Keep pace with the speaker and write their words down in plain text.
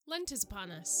Lent is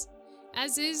upon us,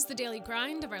 as is the daily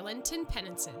grind of our Lenten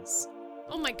penances.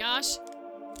 Oh my gosh,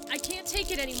 I can't take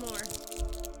it anymore.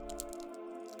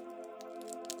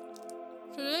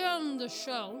 Today on the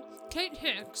show, Kate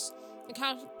Hicks, a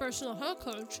Catholic personal health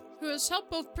coach who has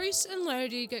helped both priests and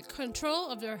laity get control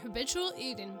of their habitual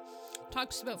eating,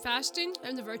 talks about fasting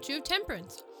and the virtue of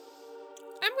temperance.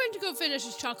 I'm going to go finish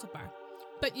this chocolate bar,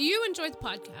 but you enjoy the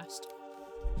podcast.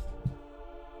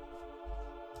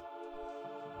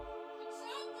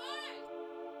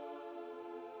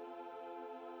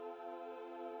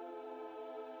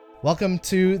 Welcome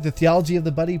to the Theology of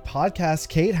the Buddy podcast.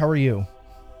 Kate, how are you?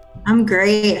 I'm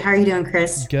great. How are you doing,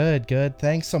 Chris? Good.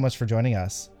 Thanks so much for joining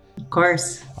us. Of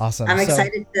course. Awesome. I'm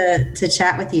excited to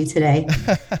chat with you today.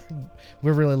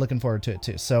 We're really looking forward to it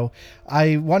too. So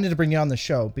I wanted to bring you on the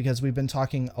show because we've been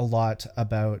talking a lot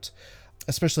about,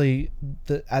 especially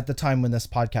at the time when this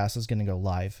podcast is going to go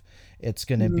live, it's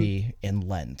going to be in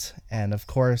Lent. And of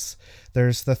course,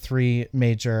 there's the three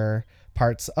major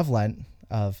parts of Lent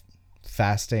of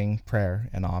fasting, prayer,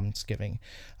 and almsgiving.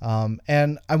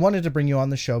 And I wanted to bring you on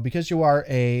the show because you are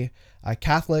a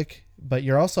Catholic, but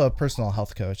you're also a personal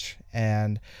health coach,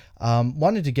 and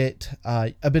wanted to get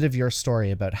a bit of your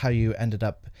story about how you ended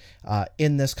up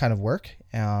in this kind of work,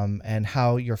 and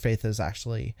how your faith has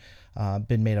actually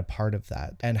been made a part of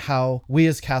that, and how we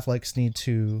as Catholics need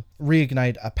to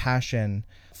reignite a passion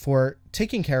for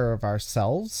taking care of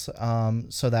ourselves,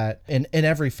 so that in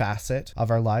every facet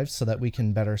of our lives, so that we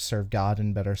can better serve God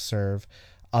and better serve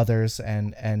others,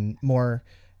 and more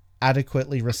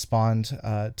adequately respond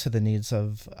to the needs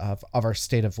of our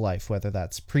state of life, whether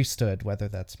that's priesthood, whether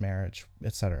that's marriage,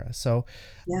 etc. So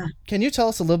Yeah. Can you tell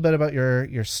us a little bit about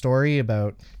your story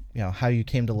about, how you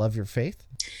came to love your faith?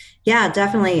 Yeah,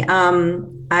 definitely.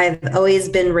 I've always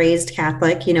been raised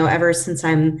Catholic, ever since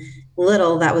I'm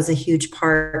little. That was a huge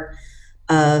part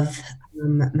of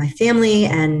my family,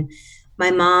 and my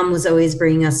mom was always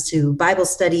bringing us to Bible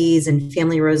studies and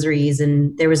family rosaries,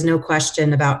 and there was no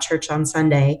question about church on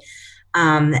Sunday.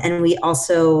 And we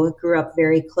also grew up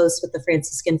very close with the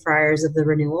Franciscan Friars of the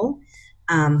Renewal,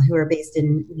 who are based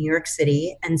in New York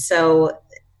City. And so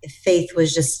faith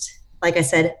was just, like I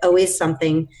said, always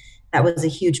something that was a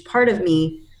huge part of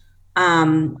me.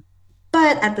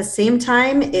 But at the same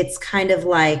time, it's kind of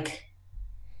like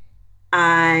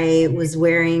I was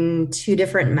wearing two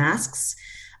different masks.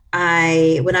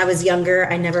 When I was younger,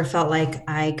 I never felt like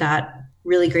I got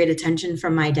really great attention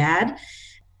from my dad.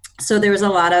 So there was a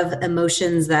lot of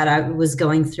emotions that I was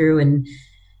going through and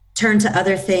turned to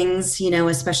other things,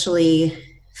 especially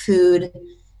food.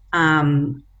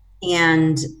 And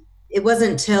it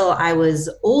wasn't until I was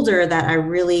older that I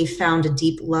really found a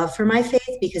deep love for my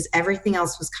faith, because everything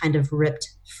else was kind of ripped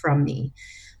from me.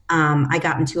 I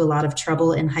got into a lot of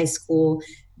trouble in high school,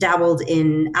 dabbled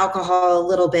in alcohol a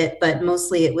little bit, but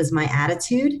mostly it was my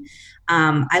attitude.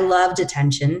 I loved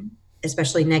attention,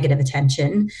 especially negative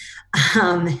attention.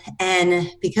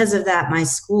 And because of that, my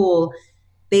school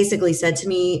basically said to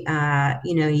me,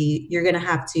 you're going to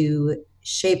have to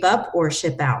shape up or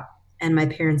ship out. And my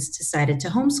parents decided to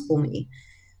homeschool me,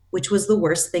 which was the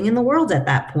worst thing in the world at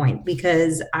that point,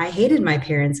 because I hated my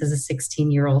parents as a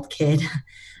 16-year-old kid.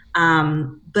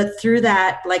 But through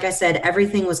that, like I said,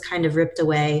 everything was kind of ripped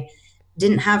away.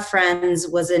 Didn't have friends,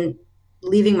 wasn't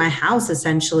leaving my house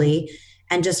essentially,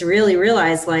 and just really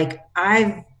realized, like,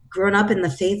 I've grown up in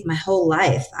the faith my whole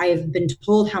life. I've been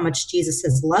told how much Jesus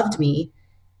has loved me,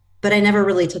 but I never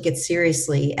really took it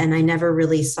seriously, and I never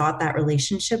really sought that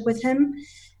relationship with him.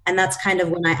 And that's kind of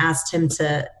when I asked him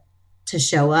to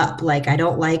show up. Like, I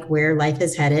don't like where life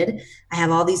is headed. I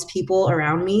have all these people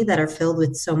around me that are filled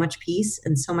with so much peace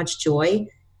and so much joy,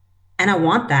 and I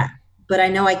want that, but I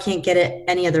know I can't get it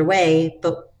any other way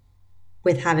but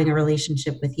with having a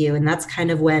relationship with you. And that's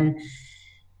kind of when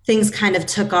things kind of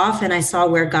took off, and I saw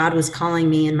where God was calling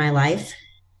me in my life.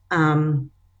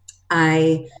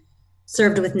 I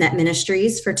served with Net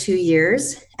Ministries for 2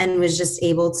 years and was just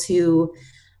able to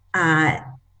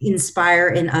inspire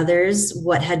in others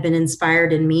what had been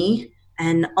inspired in me.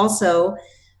 And also,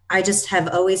 I just have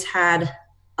always had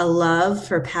a love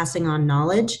for passing on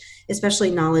knowledge, especially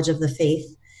knowledge of the faith.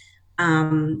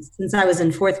 Since I was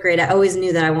in 4th grade, I always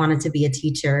knew that I wanted to be a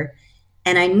teacher.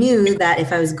 And I knew that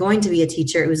if I was going to be a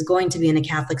teacher, it was going to be in a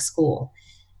Catholic school,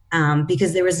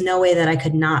 because there was no way that I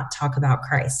could not talk about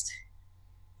Christ.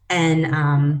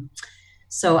 And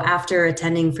so after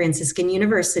attending Franciscan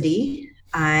University,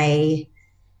 I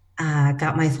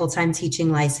got my full-time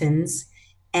teaching license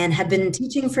and had been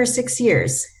teaching for 6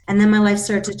 years. And then my life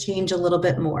started to change a little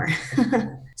bit more.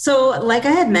 So like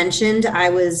I had mentioned, I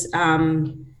was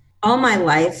all my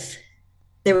life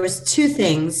there was two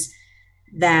things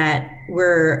that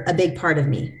were a big part of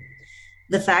me.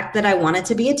 The fact that I wanted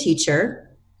to be a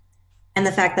teacher and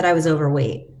the fact that I was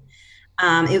overweight.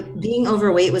 Being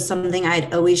overweight was something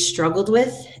I'd always struggled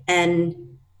with. And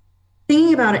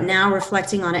thinking about it now,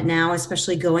 reflecting on it now,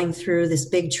 especially going through this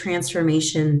big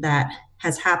transformation that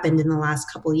has happened in the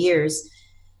last couple of years,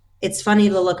 it's funny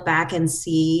to look back and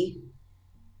see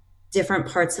different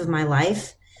parts of my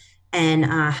life and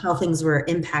how things were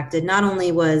impacted. Not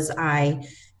only was I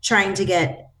trying to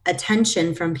get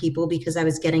attention from people because I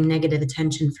was getting negative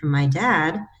attention from my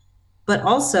dad, but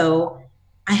also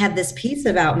I had this piece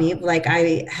about me, like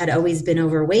I had always been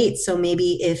overweight. So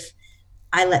maybe if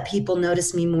I let people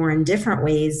notice me more in different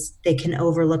ways, they can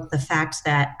overlook the fact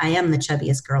that I am the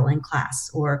chubbiest girl in class,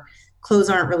 or clothes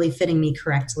aren't really fitting me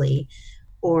correctly,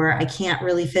 or I can't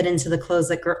really fit into the clothes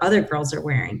that other girls are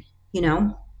wearing, you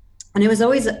know? And it was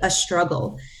always a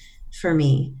struggle for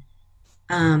me.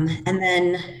 And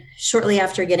then shortly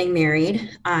after getting married,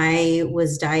 I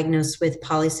was diagnosed with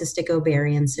polycystic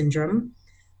ovarian syndrome,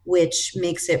 which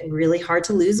makes it really hard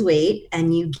to lose weight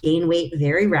and you gain weight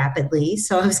very rapidly.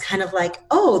 So I was kind of like,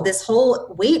 oh, this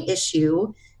whole weight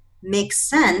issue makes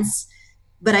sense,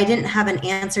 but I didn't have an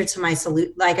answer to my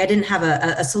solution. Like I didn't have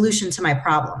a solution to my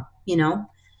problem, you know?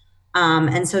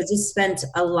 And so just spent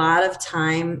a lot of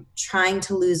time trying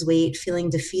to lose weight, feeling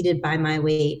defeated by my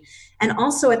weight. And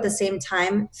also at the same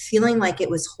time, feeling like it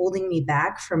was holding me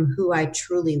back from who I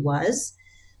truly was.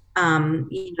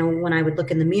 You know, when I would look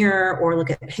in the mirror or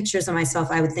look at pictures of myself,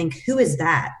 I would think, who is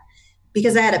that?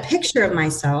 Because I had a picture of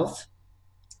myself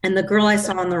and the girl I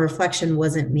saw in the reflection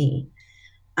wasn't me.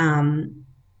 And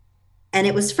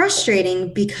it was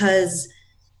frustrating because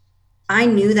I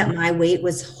knew that my weight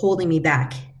was holding me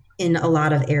back in a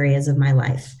lot of areas of my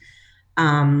life.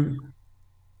 And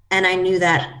I knew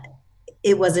that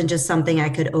it wasn't just something I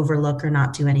could overlook or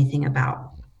not do anything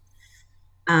about.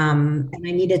 And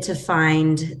I needed to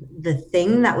find the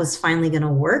thing that was finally going to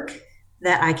work,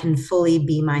 that I can fully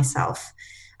be myself.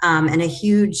 And a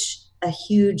huge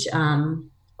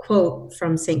quote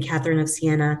from St. Catherine of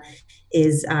Siena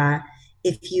is,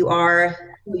 if you are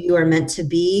who you are meant to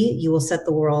be, you will set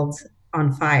the world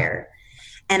on fire.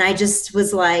 And I just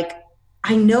was like,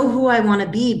 I know who I want to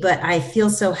be, but I feel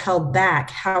so held back.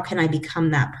 How can I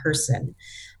become that person?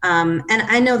 And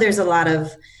I know there's a lot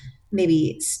of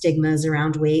maybe stigmas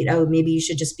around weight. Oh, maybe you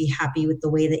should just be happy with the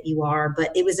way that you are.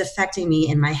 But it was affecting me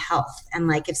in my health. And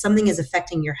like, if something is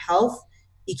affecting your health,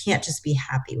 you can't just be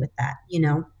happy with that, you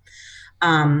know?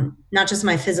 Not just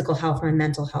my physical health, my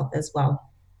mental health as well.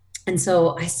 And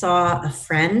so I saw a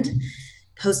friend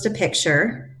post a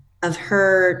picture of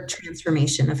her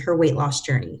transformation, of her weight loss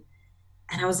journey.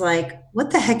 And I was like, what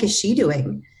the heck is she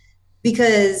doing?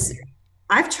 Because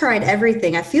I've tried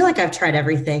everything. I feel like I've tried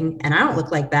everything and I don't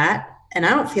look like that. And I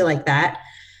don't feel like that.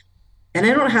 And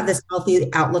I don't have this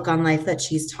healthy outlook on life that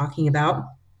she's talking about.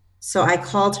 So I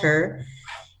called her,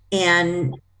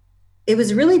 and it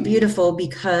was really beautiful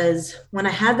because when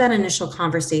I had that initial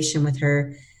conversation with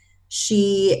her,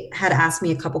 she had asked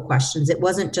me a couple questions. It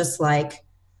wasn't just like,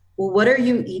 well, what are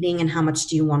you eating and how much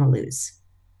do you want to lose?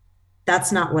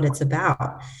 That's not what it's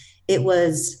about. It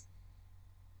was,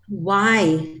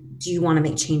 why do you want to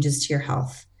make changes to your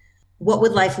health? What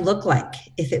would life look like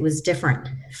if it was different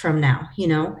from now, you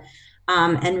know?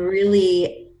 And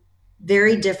really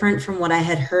very different from what I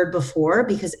had heard before,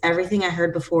 because everything I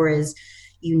heard before is,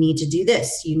 you need to do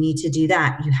this, you need to do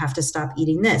that, you have to stop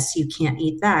eating this, you can't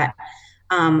eat that.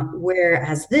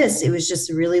 Whereas this, it was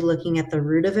just really looking at the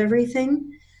root of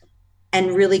everything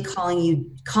and really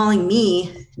calling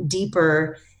me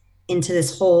deeper into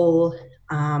this whole,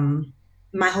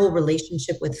 my whole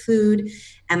relationship with food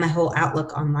and my whole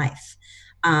outlook on life.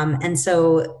 And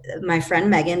so my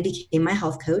friend Megan became my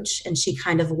health coach, and she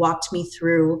kind of walked me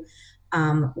through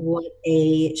what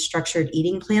a structured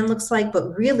eating plan looks like. But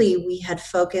really, we had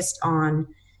focused on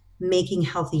making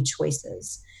healthy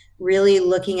choices, really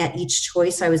looking at each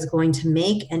choice I was going to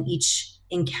make and each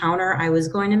encounter I was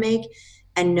going to make,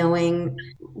 and knowing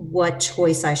what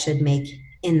choice I should make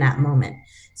in that moment.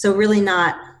 So really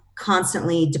not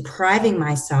constantly depriving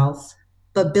myself,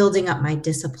 but building up my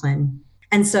discipline.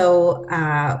 And so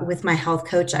with my health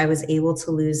coach, I was able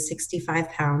to lose 65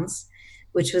 pounds,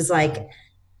 which was like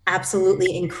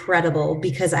absolutely incredible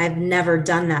because I've never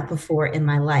done that before in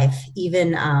my life.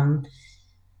 Even,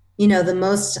 you know, the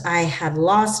most I had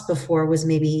lost before was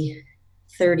maybe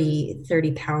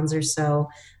 30 pounds or so.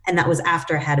 And that was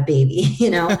after I had a baby, you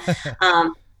know?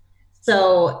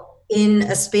 So in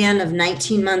a span of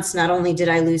 19 months, not only did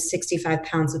I lose 65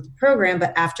 pounds with the program,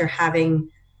 but after having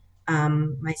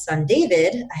my son,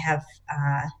 David,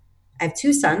 I I have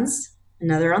two sons,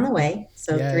 another on the way,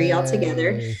 so three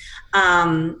altogether. Yay.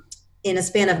 In a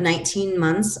span of 19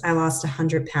 months, I lost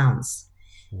 100 pounds.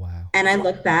 Wow. And I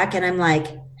look back and I'm like,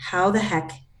 how the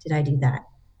heck did I do that?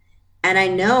 And I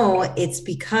know it's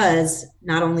because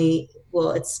not only,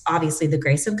 well, it's obviously the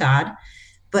grace of God,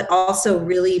 but also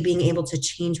really being able to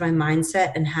change my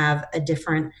mindset and have a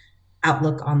different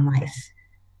outlook on life.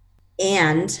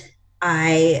 And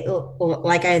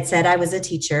like I had said, I was a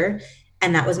teacher,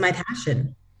 and that was my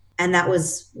passion. And that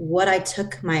was what I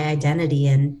took my identity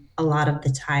in a lot of the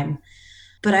time.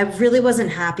 But I really wasn't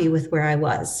happy with where I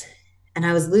was. And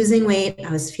I was losing weight.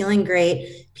 I was feeling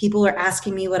great. People were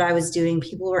asking me what I was doing.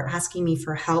 People were asking me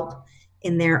for help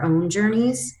in their own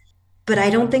journeys. But I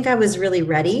don't think I was really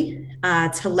ready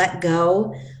to let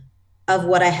go of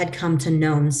what I had come to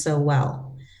know so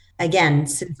well. Again,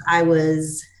 since I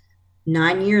was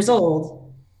 9 years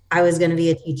old, I was going to be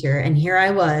a teacher. And here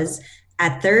I was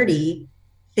at 30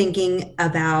 thinking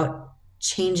about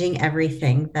changing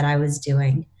everything that I was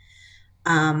doing.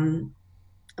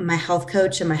 My health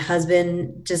coach and my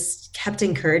husband just kept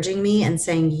encouraging me and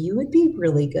saying, you would be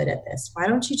really good at this. Why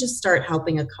don't you just start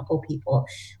helping a couple people?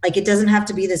 Like, it doesn't have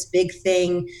to be this big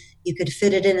thing. You could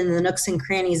fit it in the nooks and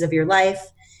crannies of your life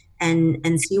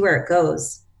and see where it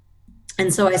goes.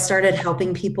 And so I started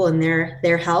helping people in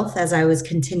their health as I was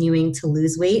continuing to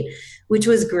lose weight, which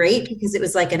was great because it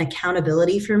was like an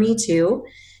accountability for me too.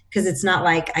 Because it's not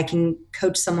like I can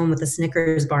coach someone with a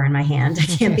Snickers bar in my hand. I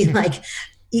can't be like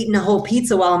eating a whole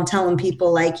pizza while I'm telling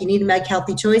people like, you need to make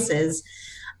healthy choices.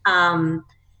 And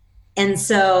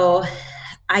so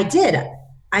I did.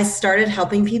 I started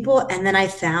helping people, and then I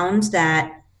found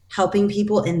that helping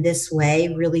people in this way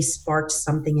really sparked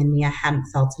something in me I hadn't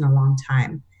felt in a long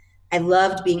time. I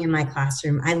loved being in my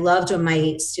classroom. I loved when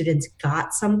my students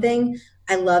got something.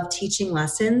 I loved teaching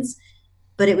lessons,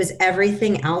 but it was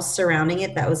everything else surrounding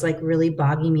it that was like really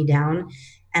bogging me down.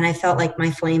 And I felt like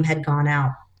my flame had gone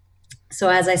out. So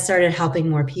as I started helping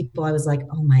more people, I was like,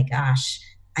 oh my gosh,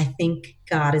 I think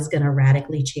God is going to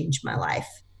radically change my life.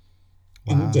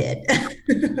 Wow. And he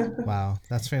did. Wow,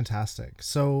 that's fantastic.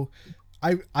 So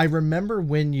I remember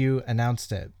when you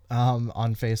announced it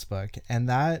on Facebook, and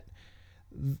that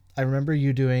I remember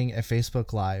you doing a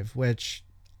Facebook Live, which,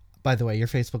 by the way, your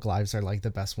Facebook Lives are like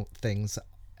the best things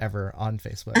ever on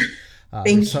Facebook.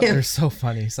 Thank you. They're so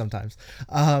funny sometimes.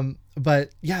 But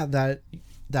yeah,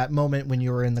 that moment when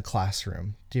you were in the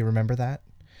classroom, do you remember that?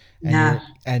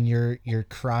 And Yeah. you're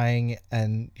crying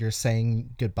and you're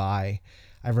saying goodbye.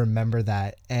 I remember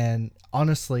that. And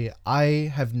honestly,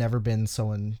 I have never been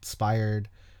so inspired,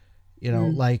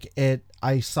 like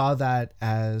I saw that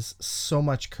as so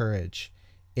much courage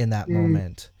in that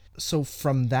moment. So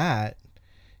from that,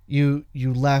 you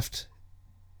left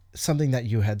something that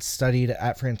you had studied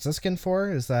at Franciscan for.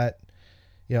 Is that,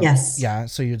 Yes. Yeah.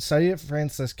 So you'd studied at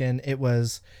Franciscan. It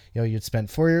was, you'd spent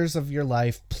 4 years of your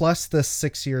life plus the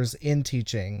 6 years in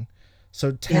teaching.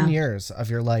 So 10 years of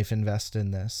your life invested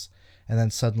in this, and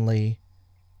then suddenly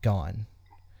gone.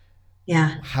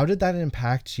 Yeah. How did that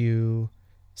impact you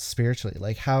spiritually?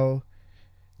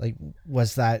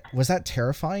 Was that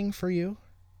terrifying for you?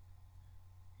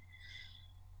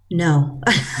 No.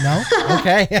 No?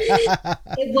 Okay.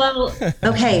 Well,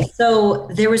 okay. So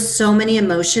there was so many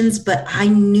emotions, but I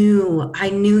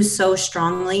knew so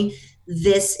strongly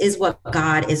this is what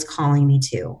God is calling me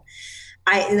to.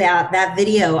 That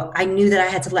video, I knew that I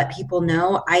had to let people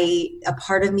know. A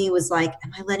part of me was like,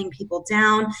 am I letting people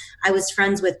down? I was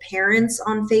friends with parents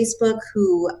on Facebook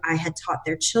who I had taught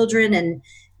their children and,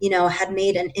 had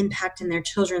made an impact in their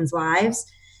children's lives.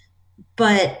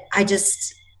 But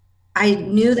I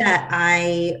knew that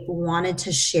I wanted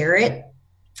to share it,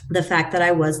 the fact that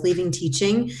I was leaving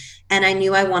teaching, and I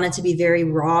knew I wanted to be very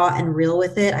raw and real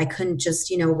with it. I couldn't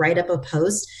just, write up a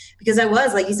post because I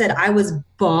was, like you said, I was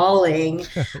bawling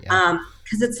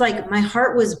because it's like my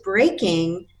heart was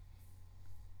breaking,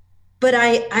 but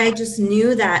I just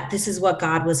knew that this is what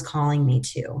God was calling me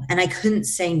to, and I couldn't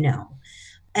say no.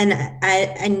 And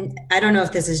I don't know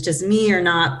if this is just me or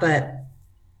not, but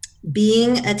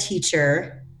being a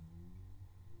teacher,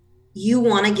 you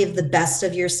want to give the best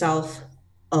of yourself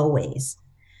always.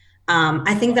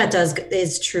 I think that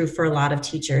is true for a lot of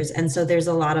teachers. And so there's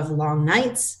a lot of long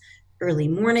nights, early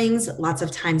mornings, lots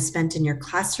of time spent in your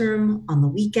classroom on the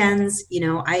weekends.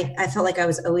 I felt like I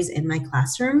was always in my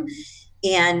classroom,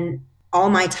 and all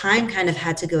my time kind of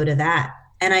had to go to that.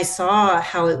 And I saw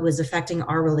how it was affecting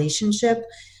our relationship.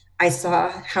 I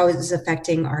saw how it was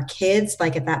affecting our kids.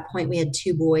 Like at that point, we had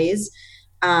 2 boys.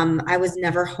 I was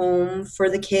never home for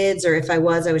the kids, or if I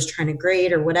was trying to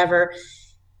grade or whatever.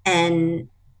 And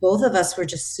both of us were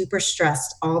just super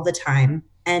stressed all the time.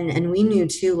 And we knew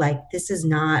too, like, this is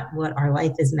not what our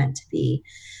life is meant to be.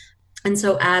 And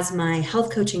so as my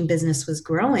health coaching business was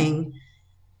growing,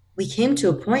 we came to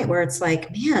a point where it's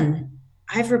like, man,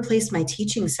 I've replaced my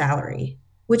teaching salary,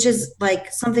 which is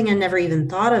like something I never even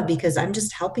thought of because I'm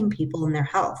just helping people in their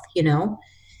health, you know?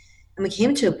 And we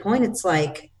came to a point, it's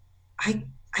like,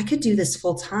 I could do this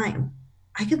full time.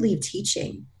 I could leave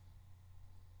teaching.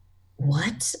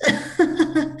 What?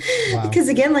 Wow. Because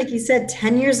again, like you said,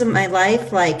 10 years of my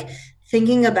life, like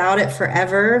thinking about it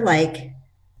forever, like,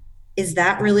 is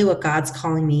that really what God's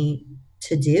calling me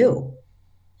to do?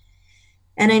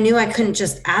 And I knew I couldn't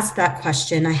just ask that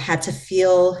question. I had to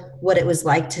feel what it was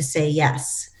like to say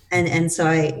yes. And so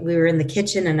we were in the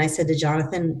kitchen and I said to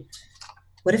Jonathan,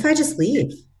 what if I just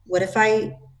leave? What if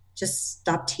I just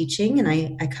stop teaching and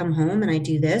I come home and I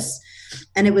do this?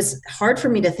 And it was hard for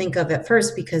me to think of at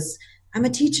first because I'm a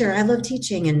teacher. I love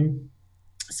teaching. And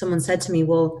someone said to me,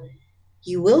 well,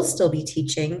 you will still be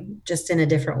teaching just in a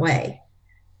different way.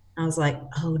 I was like,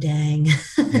 oh, dang.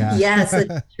 Yeah. Yes,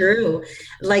 it's true.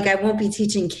 Like I won't be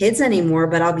teaching kids anymore,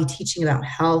 but I'll be teaching about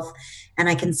health and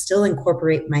I can still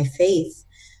incorporate my faith.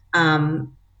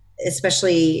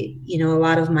 Especially, you know, a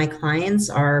lot of my clients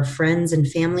are friends and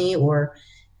family, or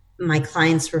my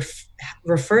clients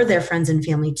refer their friends and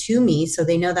family to me. So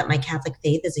they know that my Catholic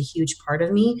faith is a huge part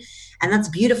of me. And that's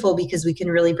beautiful because we can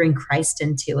really bring Christ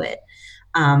into it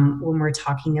when we're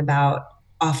talking about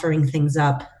offering things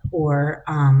up or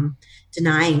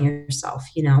denying yourself,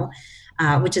 you know,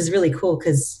 which is really cool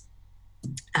because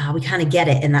we kind of get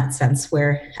it in that sense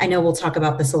where I know we'll talk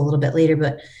about this a little bit later,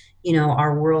 but, you know,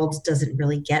 our world doesn't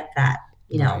really get that,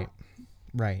 you know,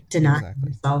 right. denying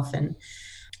yourself.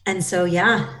 And so,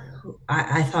 yeah,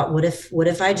 I thought, what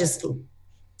if I just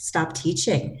stopped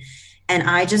teaching? And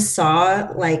I just saw,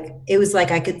 like, it was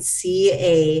like I could see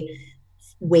a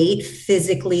weight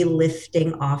physically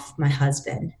lifting off my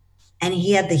husband. And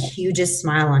he had the hugest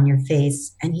smile on your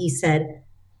face. And he said,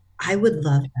 I would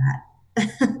love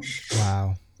that.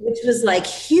 Wow. Which was like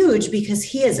huge because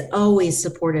he has always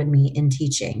supported me in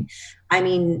teaching. I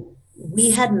mean,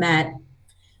 we had met,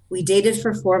 we dated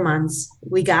for 4 months,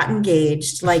 we got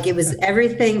engaged. Like it was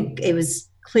everything. It was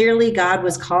clearly God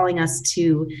was calling us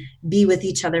to be with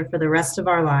each other for the rest of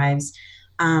our lives.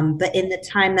 But in the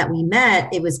time that we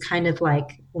met, it was kind of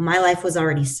like, well, my life was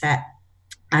already set.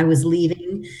 I was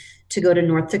leaving to go to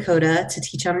North Dakota to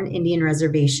teach on an Indian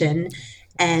reservation.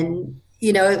 And,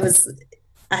 you know,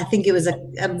 I think it was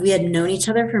we had known each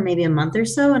other for maybe a month or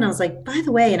so. And I was like, by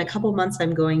the way, in a couple of months,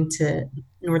 I'm going to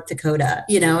North Dakota,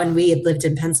 you know, and we had lived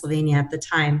in Pennsylvania at the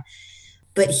time.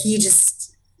 But he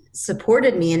just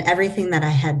supported me in everything that I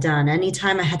had done.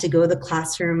 Anytime I had to go to the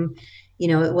classroom, you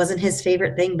know, it wasn't his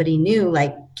favorite thing, but he knew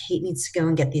like Kate needs to go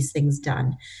and get these things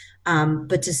done.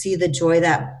 But to see the joy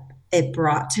that it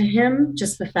brought to him,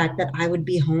 just the fact that I would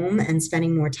be home and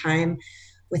spending more time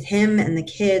with him and the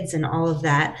kids and all of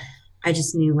that, I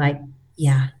just knew like,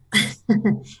 yeah,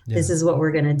 this is what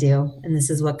we're going to do. And this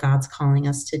is what God's calling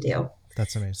us to do.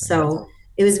 That's amazing. So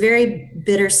it was very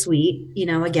bittersweet, you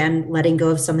know, again, letting go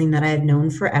of something that I had known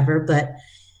forever, but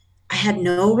I had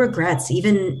no regrets,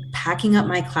 even packing up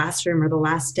my classroom or the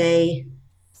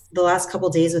last couple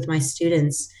of days with my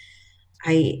students.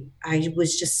 I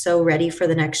was just so ready for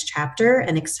the next chapter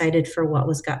and excited for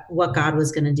what God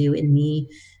was going to do in me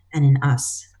and in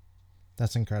us.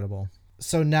 That's incredible.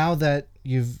 So now that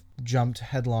you've jumped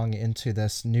headlong into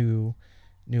this new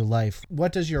life,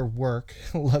 what does your work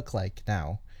look like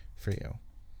now for you?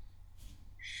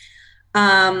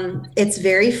 It's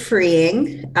very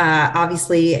freeing.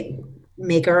 Obviously,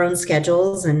 make our own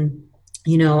schedules, and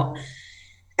you know,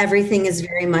 everything is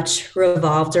very much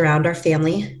revolved around our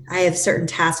family. I have certain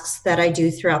tasks that I do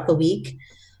throughout the week,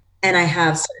 and I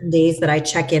have certain days that I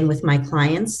check in with my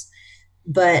clients.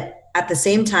 But at the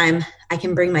same time, I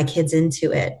can bring my kids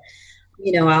into it.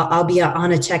 You know, I'll be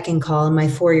on a check-in call and my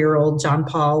 4-year-old John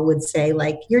Paul would say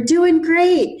like, you're doing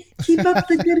great. Keep up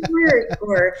the good work.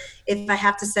 Or if I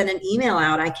have to send an email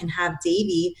out, I can have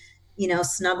Davey, you know,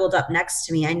 snuggled up next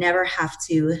to me. I never have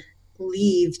to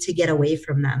leave to get away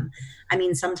from them. I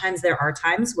mean, sometimes there are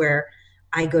times where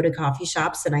I go to coffee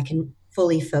shops and I can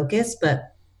fully focus,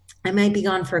 but I might be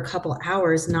gone for a couple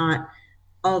hours, not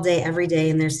all day, every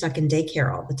day, and they're stuck in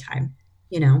daycare all the time,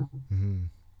 you know? Mm-hmm.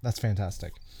 That's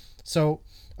fantastic. So,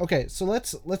 okay, so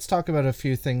let's talk about a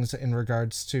few things in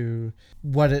regards to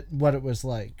what it was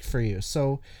like for you.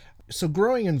 So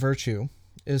growing in virtue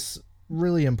is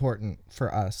really important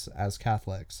for us as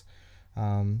Catholics.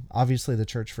 Obviously, the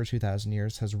church for 2,000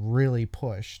 years has really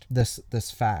pushed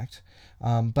this fact,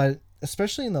 but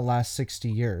especially in the last 60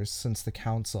 years since the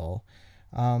council,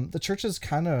 the church has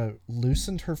kind of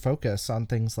loosened her focus on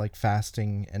things like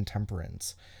fasting and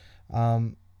temperance.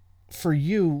 For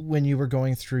you, when you were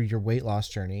going through your weight loss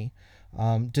journey,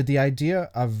 did the idea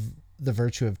of the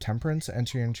virtue of temperance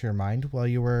enter into your mind while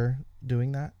you were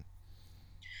doing that?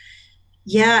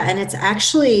 Yeah, and it's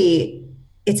actually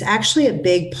a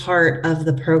big part of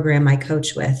the program I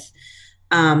coach with.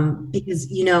 Because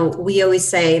we always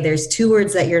say there's two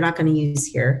words that you're not going to use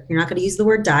here. You're not going to use the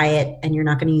word diet, and you're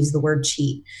not going to use the word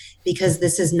cheat, because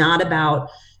this is not about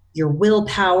your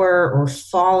willpower or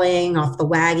falling off the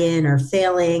wagon or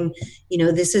failing.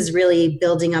 This is really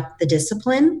building up the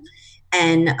discipline,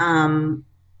 and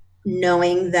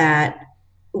knowing that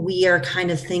we are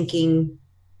kind of thinking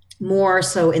more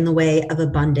so in the way of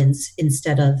abundance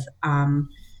instead of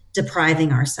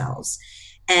depriving ourselves.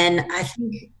 And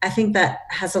I think that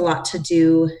has a lot to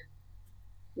do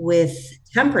with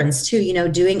temperance too,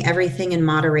 doing everything in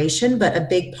moderation. But a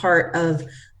big part of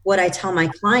what I tell my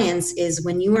clients is,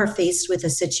 when you are faced with a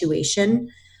situation,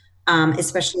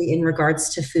 especially in regards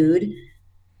to food,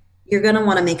 you're going to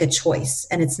want to make a choice.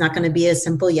 And it's not going to be a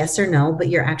simple yes or no, but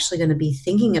you're actually going to be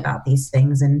thinking about these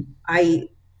things. And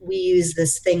we use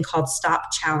this thing called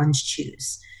stop, challenge,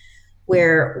 choose,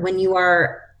 where when you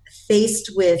are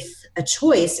faced with a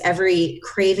choice, every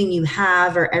craving you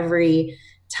have, or every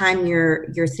time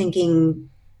you're thinking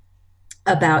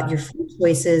about your food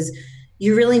choices,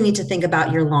 you really need to think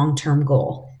about your long-term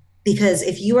goal. Because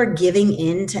if you are giving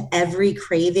in to every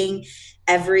craving,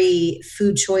 every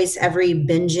food choice, every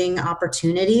binging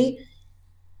opportunity,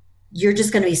 you're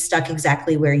just going to be stuck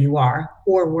exactly where you are,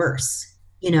 or worse.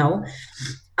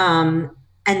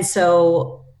 And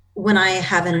so when I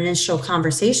have an initial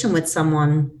conversation with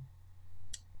someone,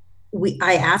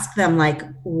 I ask them, like,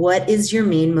 what is your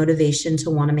main motivation to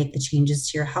want to make the changes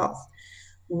to your health?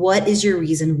 What is your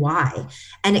reason why?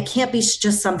 And it can't be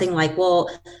just something like, well,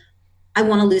 I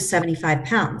want to lose 75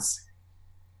 pounds.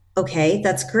 Okay,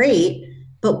 that's great.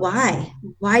 But why?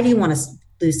 Why do you want to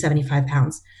lose 75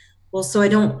 pounds? Well, so I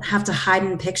don't have to hide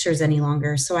in pictures any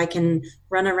longer, so I can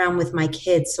run around with my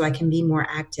kids, so I can be more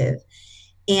active.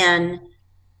 And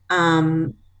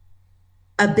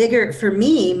for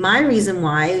me, my reason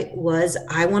why was,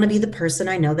 I want to be the person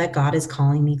I know that God is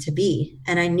calling me to be.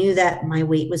 And I knew that my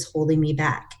weight was holding me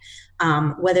back.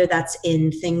 Whether that's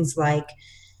in things like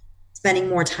spending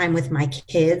more time with my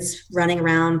kids, running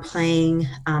around playing,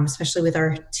 especially with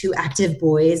our two active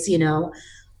boys,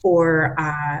 or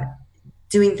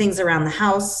doing things around the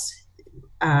house,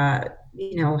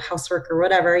 housework or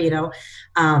whatever,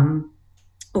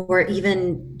 or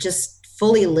even just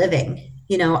fully living.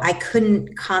 I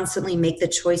couldn't constantly make the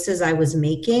choices I was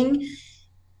making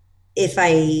if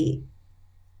I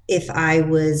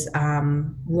was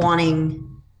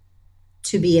wanting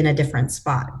to be in a different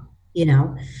spot,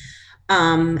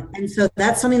 and so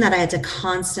that's something that I had to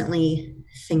constantly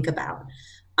think about.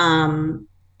 And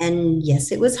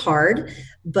yes, it was hard,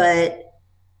 but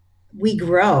we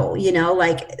grow,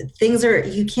 like,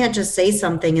 you can't just say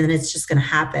something and it's just going to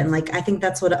happen. Like, I think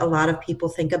that's what a lot of people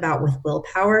think about with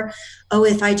willpower. Oh,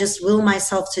 if I just will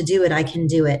myself to do it, I can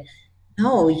do it.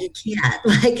 No, you can't.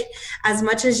 Like, as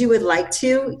much as you would like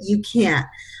to, you can't.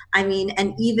 I mean,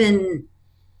 and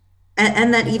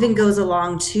that even goes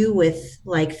along too with,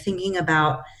 like, thinking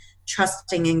about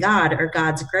trusting in God or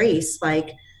God's grace.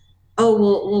 Like, oh,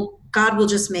 well, God will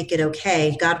just make it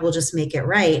okay. God will just make it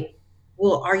right.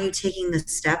 Well, are you taking the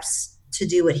steps to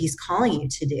do what he's calling you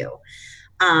to do?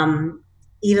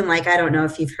 Even, like, I don't know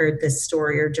if you've heard this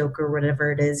story or joke or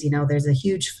whatever it is, there's a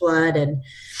huge flood, and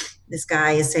this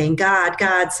guy is saying, God,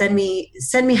 send me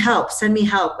help,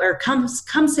 or come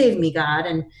save me, God.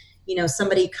 And,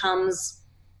 somebody comes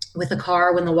with a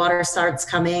car when the water starts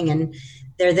coming, and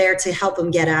they're there to help him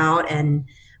get out. And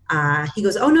he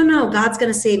goes, oh, no, God's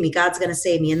going to save me. God's going to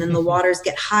save me. And then the waters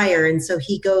get higher. And so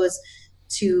he goes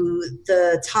to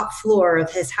the top floor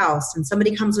of his house, and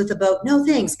somebody comes with a boat. No,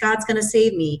 thanks. God's going to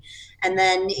save me. And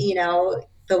then,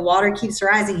 the water keeps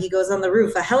rising. He goes on the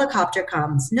roof. A helicopter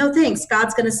comes. No, thanks.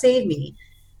 God's going to save me.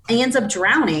 And he ends up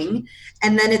drowning.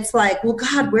 And then it's like, well,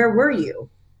 God, where were you?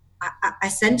 I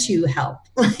sent you help.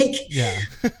 Like, yeah.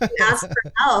 You asked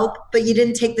for help, but you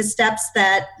didn't take the steps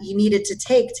that you needed to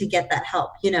take to get that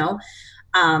help,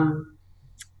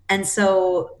 And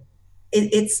so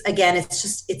it's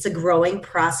a growing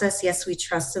process. Yes, we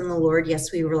trust in the Lord.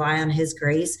 Yes, we rely on his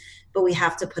grace, but we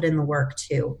have to put in the work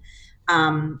too.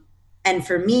 And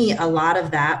for me, a lot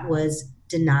of that was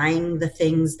denying the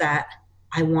things that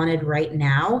I wanted right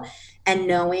now, and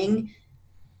knowing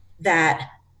that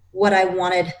what I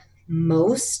wanted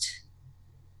most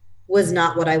was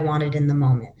not what I wanted in the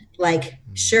moment. Like,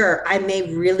 sure, I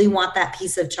may really want that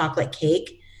piece of chocolate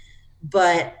cake,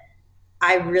 but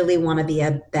I really want to be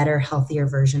a better, healthier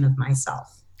version of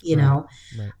myself, you Right. know?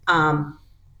 Right.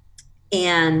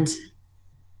 And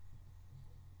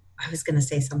I was going to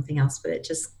say something else, but it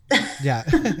just. Yeah.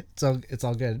 It's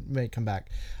all good. It may come back.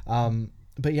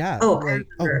 But yeah, Oh, like,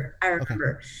 I okay.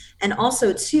 remember. And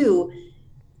also, too,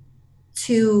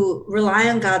 to rely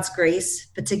on God's grace,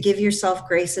 but to give yourself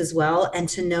grace as well, and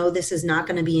to know this is not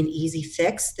going to be an easy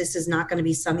fix. This is not going to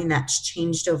be something that's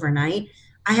changed overnight.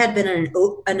 I had been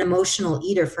an emotional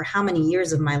eater for how many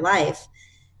years of my life,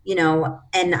 you know,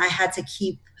 and I had to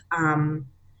keep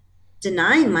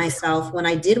denying myself when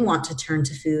I did want to turn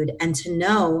to food, and to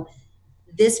know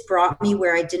this brought me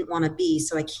where I didn't want to be.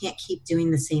 So I can't keep doing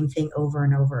the same thing over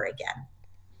and over again.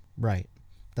 Right.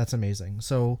 That's amazing.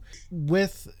 So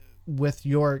with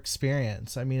your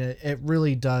experience, I mean, it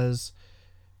really does.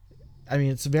 I mean,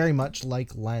 it's very much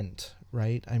like Lent,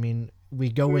 right? I mean, we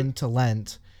go into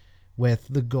Lent with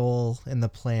the goal and the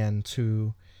plan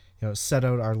to, set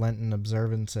out our Lenten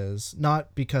observances,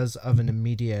 not because of an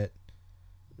immediate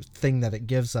thing that it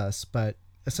gives us, but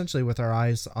essentially with our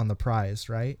eyes on the prize,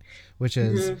 right? Which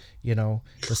is, the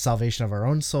salvation of our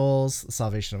own souls, the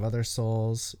salvation of other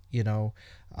souls,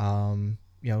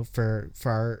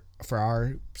 for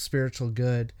our spiritual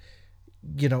good.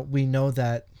 We know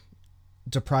that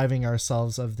depriving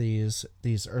ourselves of these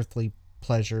earthly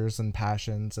pleasures and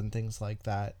passions and things like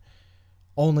that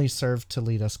only serve to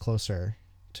lead us closer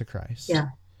to Christ.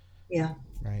 Yeah.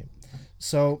 Right.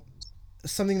 So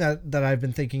something that I've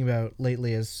been thinking about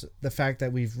lately is the fact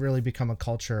that we've really become a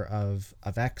culture of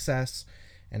excess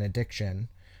and addiction,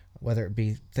 whether it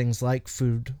be things like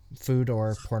food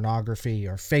or pornography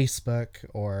or Facebook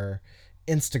or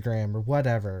Instagram or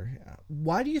whatever.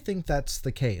 Why do you think that's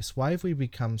the case? Why have we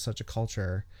become such a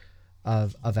culture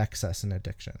of excess and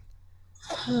addiction?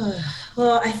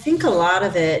 Well, I think a lot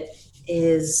of it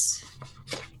is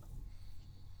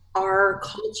our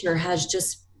culture has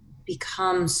just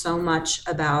become so much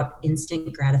about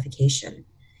instant gratification.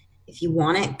 If you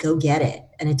want it, go get it.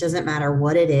 And it doesn't matter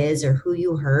what it is or who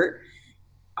you hurt.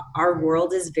 Our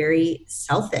world is very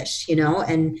selfish,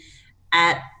 and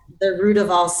at the root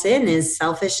of all sin is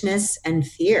selfishness and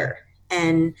fear.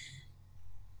 And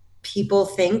people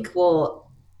think,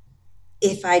 well,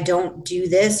 if I don't do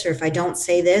this, or if I don't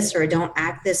say this, or I don't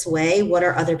act this way, what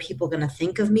are other people going to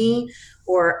think of me?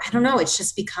 Or I don't know, it's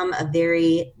just become a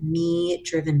very me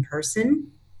driven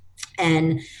person.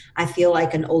 And I feel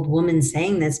like an old woman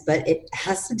saying this, but it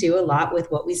has to do a lot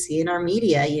with what we see in our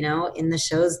media, in the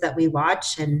shows that we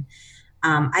watch. And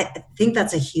I think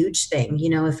that's a huge thing.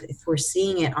 If we're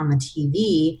seeing it on the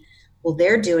TV, well,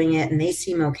 they're doing it and they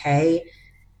seem okay.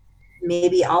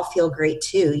 Maybe I'll feel great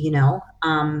too,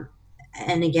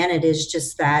 and again, it is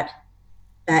just that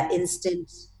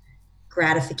instant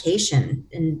gratification.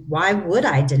 And why would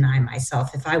I deny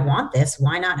myself? If I want this,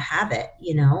 why not have it?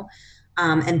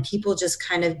 And people just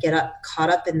kind of get caught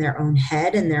up in their own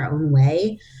head and their own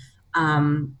way.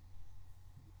 And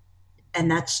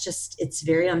that's just, it's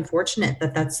very unfortunate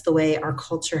that that's the way our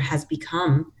culture has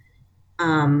become.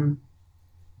 And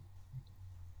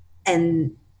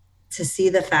to see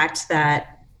the fact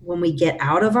that when we get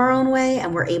out of our own way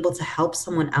and we're able to help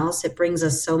someone else, it brings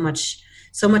us so much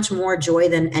more joy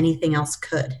than anything else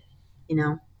could,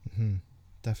 Mm-hmm.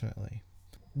 Definitely.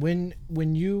 When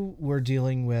you were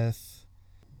dealing with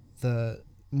the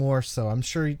more so, I'm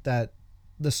sure that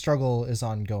the struggle is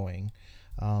ongoing.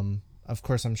 Of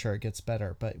course, I'm sure it gets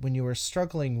better, but when you were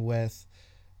struggling with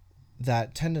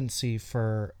that tendency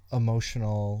for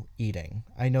emotional eating,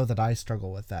 I know that I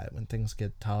struggle with that when things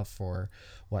get tough or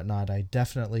whatnot. I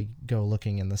definitely go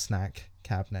looking in the snack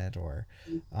cabinet or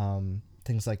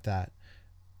things like that.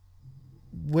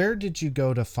 Where did you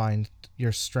go to find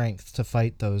your strength to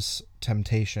fight those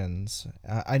temptations?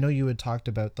 I know you had talked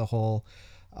about the whole,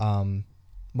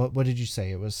 what did you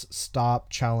say? It was stop,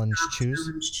 challenge,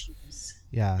 choose.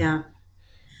 Yeah. Yeah.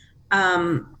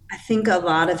 I think a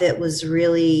lot of it was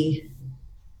really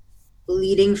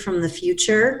leading from the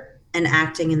future and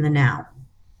acting in the now.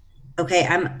 Okay,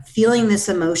 I'm feeling this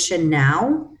emotion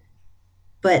now,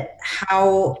 but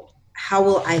how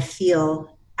will I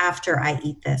feel after I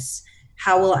eat this?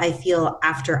 How will I feel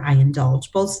after I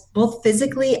indulge, both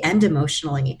physically and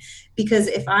emotionally? Because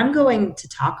if I'm going to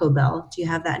Taco Bell, do you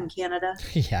have that in Canada?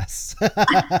 Yes.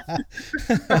 That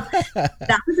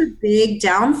was a big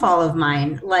downfall of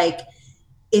mine. Like,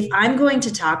 if I'm going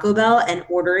to Taco Bell and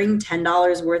ordering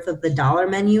 $10 worth of the dollar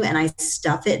menu and I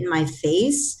stuff it in my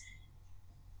face,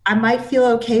 I might feel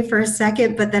okay for a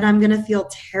second, but then I'm going to feel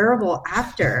terrible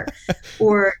after.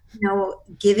 Or,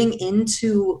 giving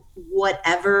into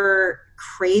whatever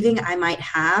craving I might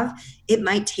have, it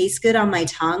might taste good on my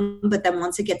tongue, but then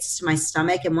once it gets to my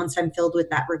stomach and once I'm filled with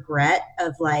that regret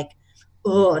of like,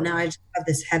 oh, now I just have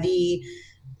this heavy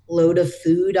load of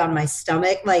food on my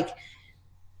stomach, like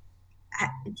I,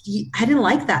 I didn't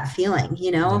like that feeling,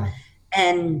 Yeah.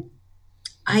 And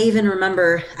I even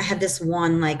remember I had this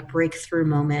one like breakthrough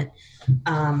moment.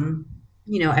 Um,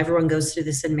 everyone goes through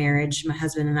this in marriage. My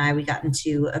husband and I, we got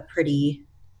into a pretty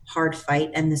hard fight,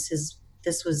 and this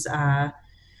was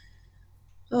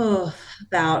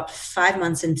about 5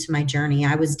 months into my journey.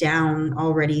 I was down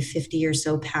already 50 or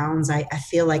so pounds. I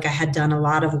feel like I had done a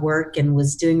lot of work and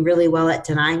was doing really well at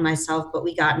denying myself, but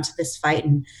we got into this fight,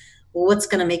 and well, what's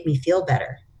going to make me feel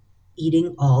better?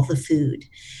 Eating all the food.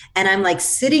 And I'm like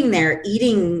sitting there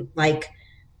eating like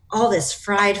all this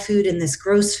fried food and this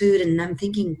gross food. And I'm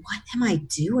thinking, what am I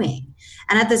doing?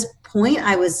 And at this point,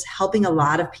 I was helping a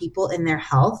lot of people in their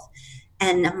health.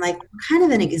 And I'm like, what kind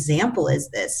of an example is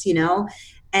this,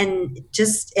 And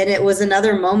it was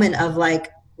another moment of like,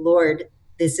 Lord,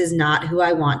 this is not who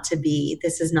I want to be.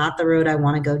 This is not the road I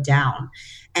want to go down.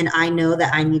 And I know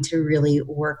that I need to really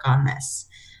work on this.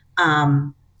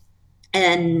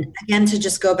 And again, to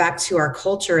just go back to our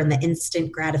culture and the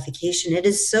instant gratification, it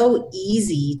is so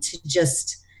easy to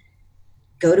just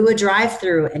go to a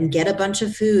drive-through and get a bunch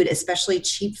of food, especially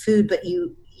cheap food, but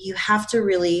you have to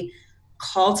really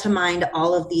call to mind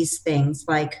all of these things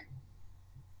like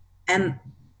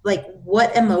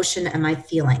what emotion am I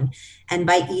feeling? And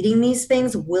by eating these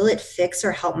things, will it fix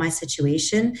or help my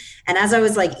situation? And as I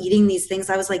was like eating these things,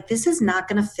 I was like, this is not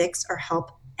going to fix or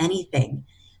help anything.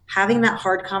 Having that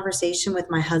hard conversation with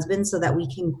my husband so that we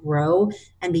can grow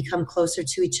and become closer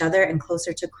to each other and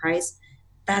closer to Christ,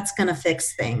 that's going to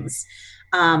fix things.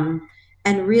 And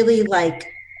really, like,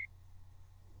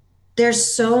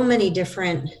 there's so many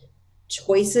different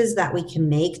choices that we can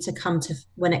make to come to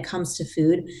when it comes to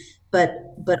food, but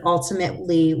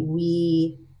ultimately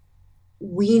we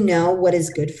know what is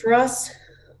good for us.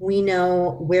 We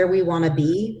know where we want to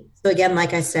be. So again,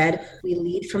 like I said, we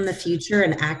lead from the future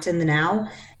and act in the now.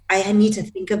 I need to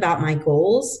think about my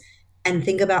goals and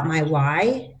think about my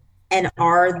why. And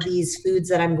are these foods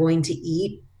that I'm going to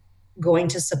eat going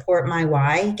to support my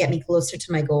why, get me closer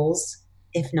to my goals?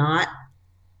 If not,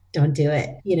 don't do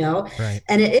it, Right.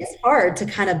 And it is hard to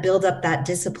kind of build up that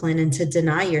discipline and to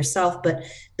deny yourself, but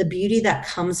the beauty that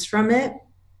comes from it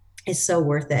is so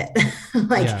worth it.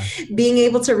 Like Yeah. being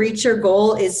able to reach your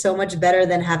goal is so much better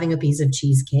than having a piece of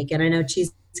cheesecake. And I know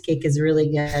cheesecake is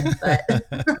really good, but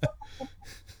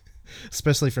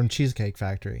Especially from Cheesecake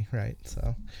Factory, right?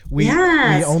 So we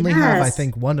yes, only have, I yes.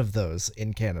 think, one of those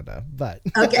in Canada, but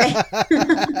Okay.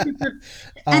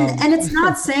 And it's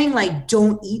not saying like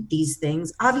don't eat these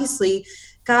things. Obviously,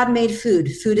 God made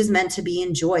food. Food is meant to be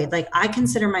enjoyed. Like I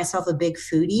consider myself a big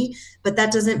foodie, but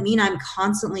that doesn't mean I'm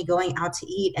constantly going out to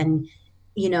eat. And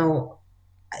you know,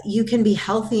 you can be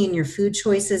healthy in your food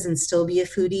choices and still be a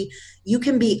foodie. You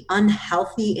can be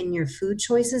unhealthy in your food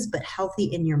choices, but healthy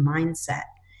in your mindset.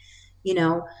 You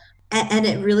know, and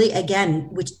it really, again,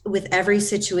 which with every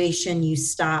situation, you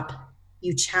stop,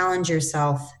 you challenge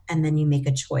yourself, and then you make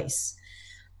a choice.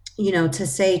 To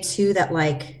say too that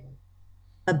like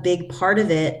a big part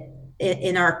of it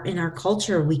in our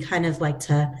culture, we kind of like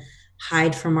to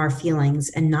hide from our feelings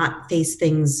and not face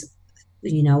things,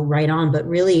 right on. But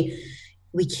really,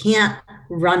 we can't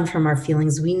run from our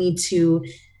feelings. We need to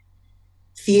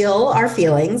feel our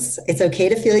feelings. It's okay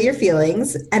to feel your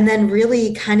feelings and then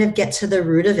really kind of get to the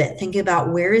root of it. Think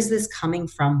about, where is this coming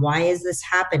from? Why is this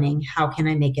happening? How can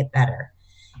I make it better?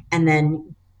 And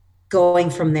then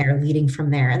going from there, leading from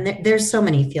there. And there's so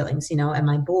many feelings, am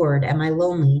I bored? Am I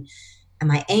lonely? Am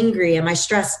I angry? Am I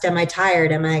stressed? Am I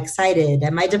tired? Am I excited?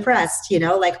 Am I depressed?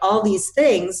 Like all these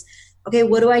things. Okay,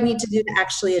 what do I need to do to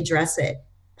actually address it?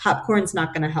 Popcorn's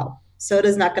not going to help.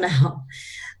 Soda's not going to help.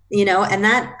 And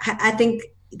that, I think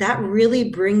that really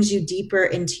brings you deeper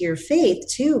into your faith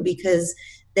too, because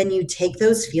then you take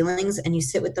those feelings and you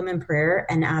sit with them in prayer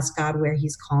and ask God where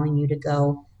he's calling you to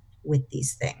go with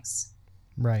these things.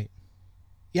 Right.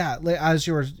 Yeah, as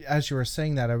you were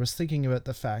saying that, I was thinking about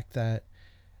the fact that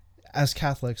as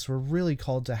Catholics, we're really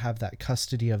called to have that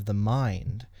custody of the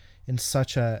mind in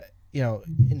such a,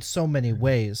 in so many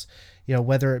ways,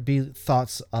 whether it be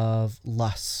thoughts of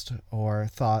lust or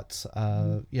thoughts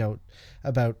of,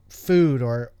 about food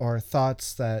or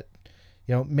thoughts that,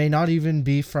 may not even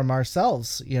be from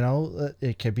ourselves.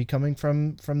 It could be coming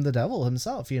from the devil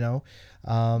himself, to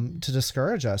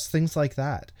discourage us, things like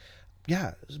that.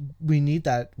 yeah, we need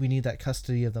that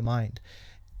custody of the mind.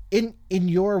 In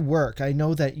your work, I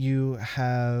know that you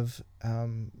have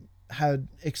had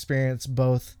experience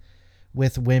both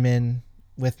with women,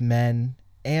 with men,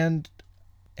 and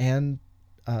and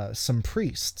some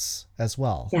priests as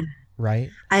well, Yeah. right?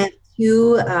 I have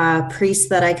two priests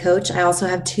that I coach. I also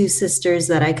have two sisters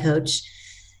that I coach.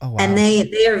 Oh And wow.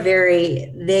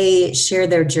 they share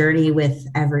their journey with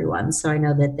everyone. So I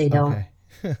know that they don't,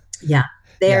 Okay. yeah,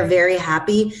 they are Yeah. very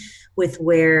happy with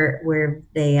where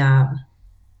they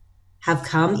have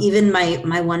come. Even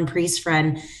my one priest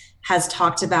friend has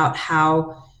talked about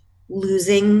how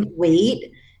losing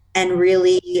weight and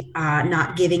really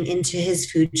not giving into his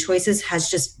food choices has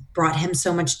just brought him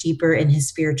so much deeper in his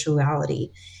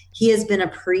spirituality. He has been a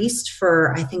priest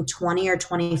for, I think, 20 or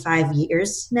 25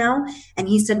 years now. And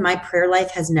he said, my prayer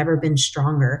life has never been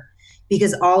stronger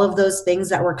because all of those things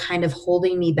that were kind of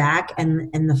holding me back and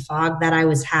the fog that I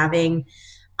was having,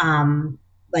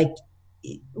 like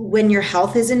when your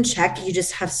health is in check, you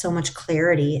just have so much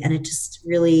clarity and it just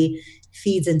really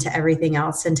feeds into everything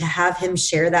else. And to have him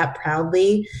share that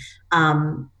proudly,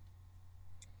 um,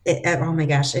 oh my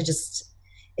gosh, it's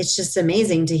just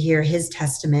amazing to hear his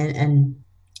testament. And,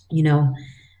 you know,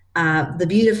 the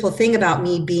beautiful thing about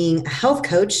me being a health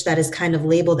coach that is kind of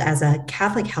labeled as a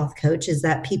Catholic health coach is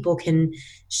that people can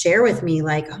share with me,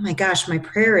 like, oh my gosh, my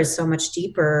prayer is so much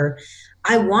deeper.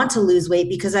 I want to lose weight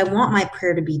because I want my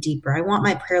prayer to be deeper. I want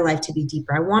my prayer life to be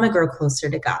deeper. I want to grow closer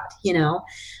to God,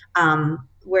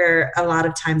 where a lot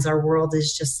of times our world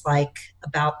is just like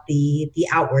about the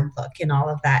outward look and all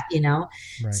of that.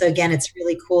 Right. So again, it's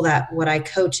really cool that what I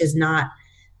coach is not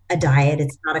a diet.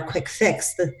 It's not a quick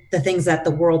fix. The things that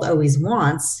the world always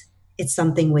wants, it's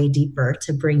something way deeper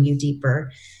to bring you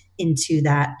deeper into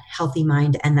that healthy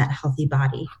mind and that healthy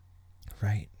body.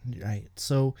 Right. Right.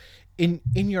 So in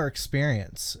your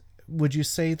experience, would you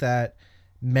say that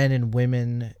men and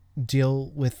women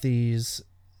deal with these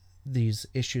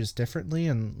issues differently,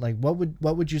 and like what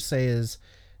would you say is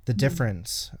the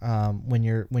difference when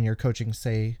you're coaching,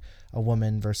 say, a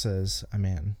woman versus a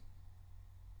man?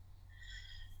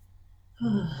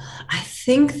 I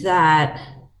think that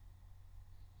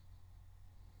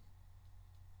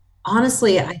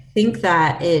honestly, I think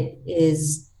that it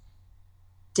is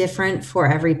different for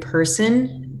every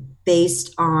person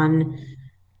based on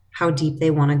how deep they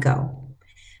want to go.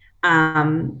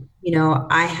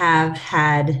 I have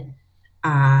had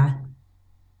uh,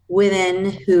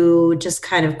 women who just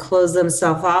kind of close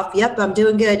themselves off. Yep, I'm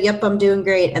doing good. Yep, I'm doing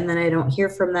great. And then I don't hear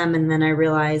from them. And then I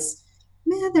realize,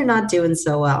 man, they're not doing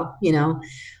so well.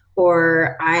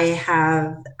 Or I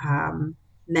have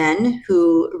men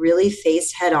who really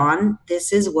face head on,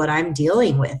 this is what I'm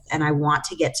dealing with. And I want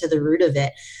to get to the root of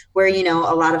it. Where,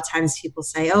 a lot of times people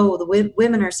say, oh, the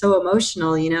women are so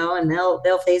emotional, and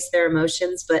they'll face their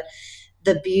emotions. But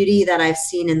the beauty that I've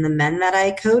seen in the men that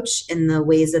I coach in the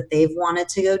ways that they've wanted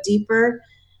to go deeper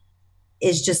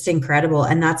is just incredible.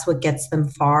 And that's what gets them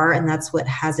far. And that's what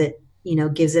has it,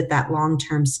 gives it that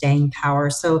long-term staying power.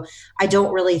 So I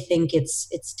don't really think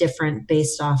it's different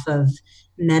based off of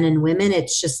men and women.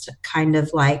 It's just kind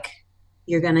of like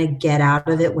you're going to get out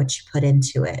of it what you put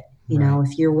into it. Right.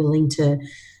 If you're willing to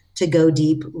go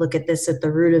deep, look at this at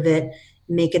the root of it,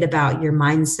 make it about your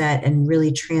mindset and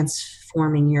really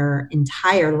transforming your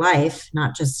entire life,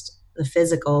 not just the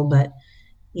physical, but,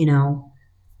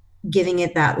 giving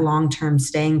it that long-term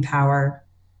staying power.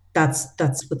 That's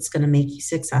what's going to make you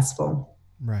successful.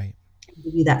 Right.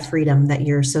 Give you that freedom that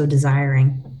you're so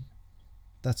desiring.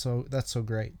 That's so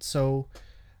great. So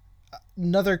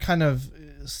another kind of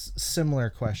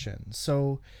similar question.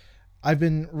 So I've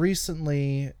been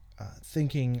recently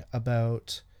thinking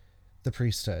about the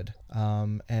priesthood,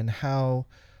 and how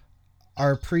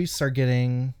our priests are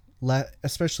getting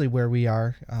especially where we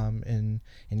are, in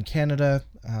Canada.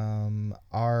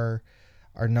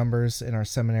 Our numbers in our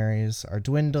seminaries are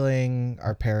dwindling.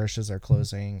 Our parishes are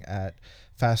closing at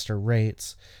faster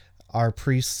rates. Our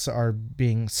priests are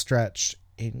being stretched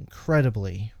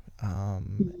incredibly,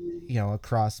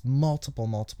 across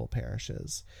multiple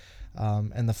parishes,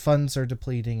 and the funds are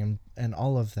depleting, and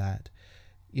all of that,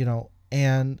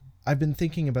 and I've been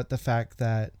thinking about the fact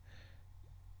that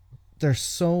there's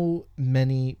so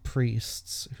many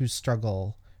priests who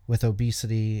struggle with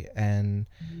obesity and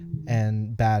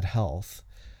bad health.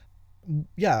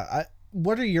 Yeah,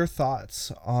 what are your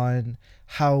thoughts on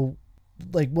how,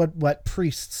 like, what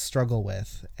priests struggle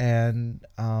with, and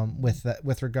with that,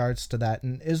 with regards to that,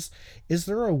 and is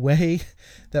there a way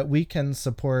that we can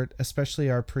support, especially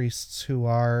our priests who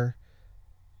are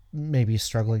maybe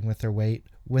struggling with their weight,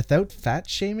 without fat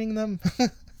shaming them?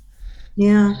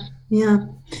 Yeah, yeah.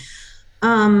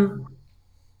 Um,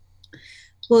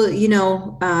 well,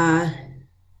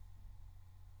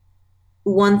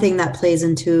 one thing that plays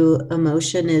into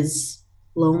emotion is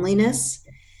loneliness.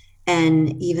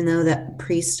 And even though that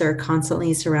priests are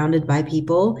constantly surrounded by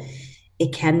people,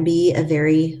 it can be a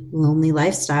very lonely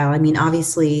lifestyle. I mean,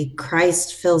 obviously,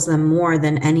 Christ fills them more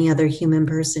than any other human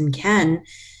person can.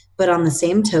 But on the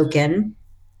same token,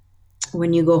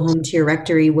 when you go home to your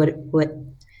rectory, what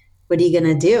are you going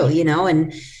to do?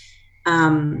 And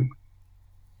um,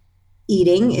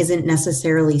 eating isn't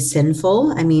necessarily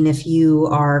sinful. I mean, if you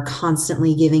are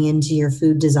constantly giving into your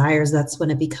food desires, that's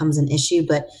when it becomes an issue.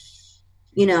 But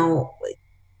you know,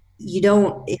 you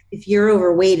don't, if you're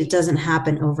overweight, it doesn't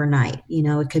happen overnight.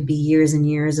 It could be years and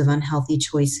years of unhealthy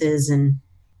choices. And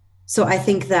so I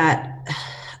think that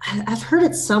I've heard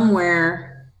it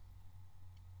somewhere,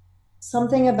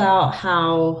 something about how,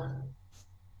 oh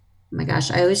my gosh,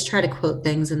 I always try to quote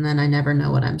things and then I never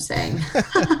know what I'm saying.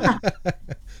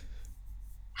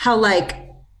 How like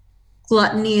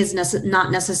gluttony is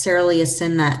not necessarily a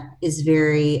sin that is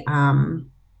very,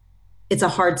 it's a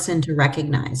hard sin to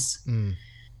recognize.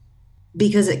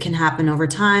 Because it can happen over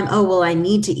time. Oh, well, I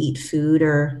need to eat food,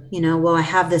 or, well, I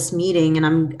have this meeting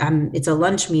and it's a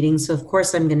lunch meeting. So of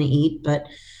course I'm going to eat. But,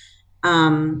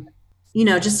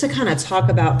 just to kind of talk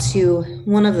about too,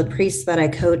 one of the priests that I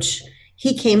coach,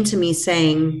 he came to me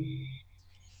saying,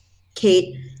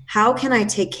 Kate, how can I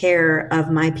take care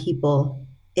of my people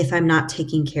if I'm not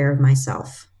taking care of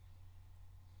myself?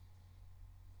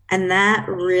 And that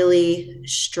really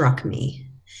struck me.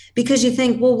 Because you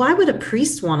think, well, why would a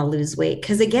priest want to lose weight?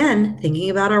 Because again, thinking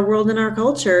about our world and our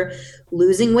culture,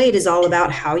 losing weight is all about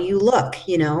how you look,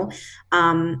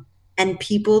 and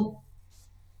people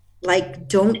like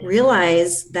don't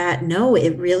realize that, no,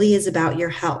 it really is about your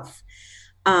health.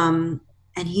 And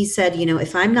he said,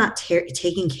 if I'm not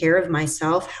taking care of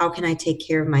myself, how can I take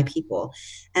care of my people?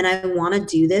 And I want to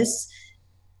do this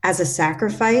as a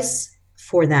sacrifice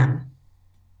for them.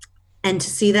 And to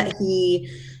see that he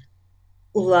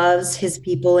loves his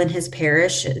people in his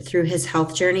parish through his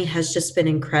health journey has just been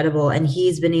incredible. And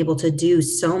he's been able to do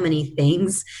so many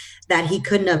things that he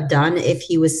couldn't have done if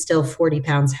he was still 40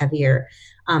 pounds heavier.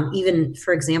 Even,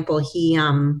 for example,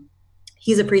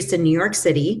 he's a priest in New York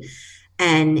City,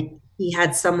 and he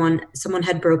had someone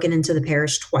had broken into the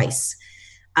parish twice.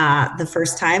 The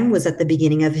first time was at the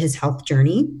beginning of his health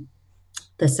journey.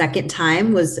 The second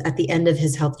time was at the end of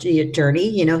his health journey.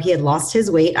 He had lost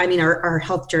his weight. I mean, our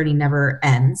health journey never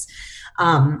ends.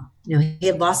 He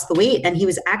had lost the weight, and he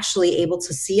was actually able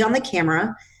to see on the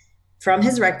camera from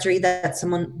his rectory that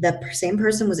the same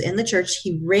person was in the church.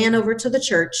 He ran over to the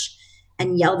church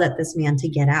and yelled at this man to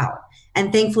get out.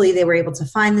 And thankfully they were able to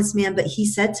find this man. But he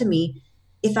said to me,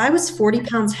 if I was 40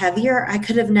 pounds heavier, I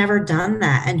could have never done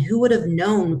that. And who would have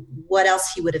known what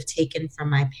else he would have taken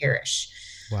from my parish?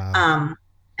 Wow.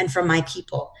 And from my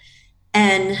people.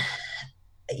 And,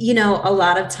 a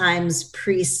lot of times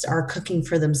priests are cooking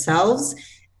for themselves,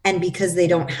 and because they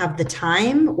don't have the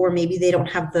time, or maybe they don't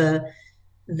have the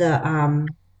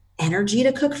energy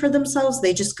to cook for themselves,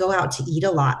 they just go out to eat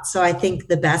a lot. So I think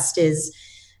the best is,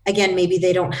 again, maybe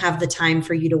they don't have the time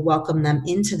for you to welcome them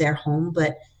into their home,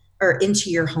 or into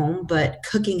your home, but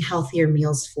cooking healthier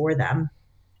meals for them.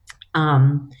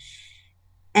 And,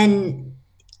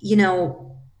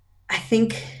 I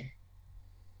think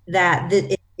that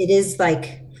it is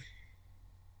like,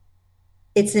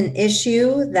 it's an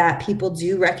issue that people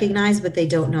do recognize, but they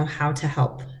don't know how to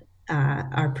help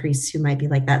our priests who might be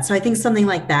like that. So I think something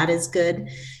like that is good,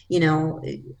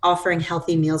 offering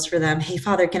healthy meals for them. Hey,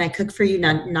 Father, can I cook for you?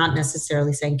 Not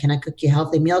necessarily saying, can I cook you a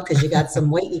healthy meal because you got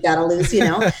some weight you got to lose,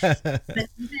 But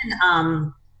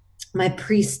even my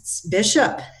priest's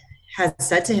bishop has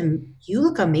said to him, you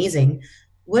look amazing.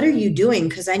 What are you doing?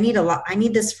 Because I need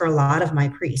this for a lot of my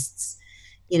priests.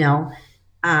 We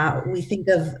think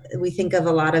of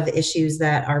a lot of issues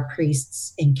that our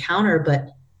priests encounter,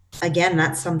 but again,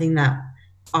 that's something that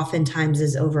oftentimes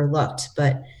is overlooked.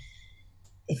 But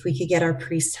if we could get our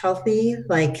priests healthy,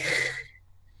 like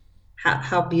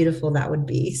how beautiful that would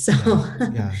be. So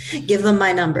yeah. Give them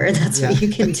my number. That's what you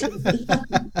can do.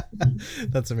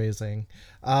 That's amazing.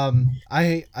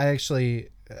 I actually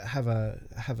have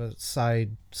a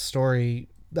side story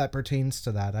that pertains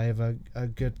to that. I have a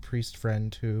good priest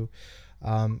friend who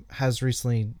has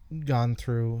recently gone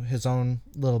through his own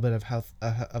little bit of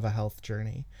a health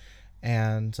journey,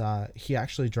 and he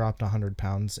actually dropped 100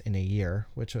 pounds in a year,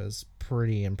 which was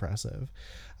pretty impressive.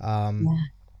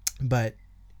 But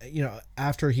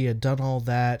after he had done all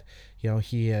that,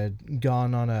 he had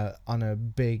gone on a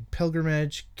big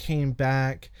pilgrimage, came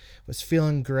back, was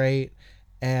feeling great,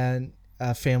 and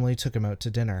a family took him out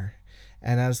to dinner.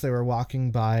 And as they were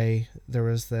walking by, there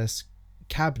was this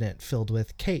cabinet filled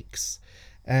with cakes.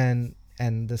 And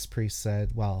this priest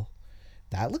said, well,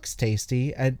 that looks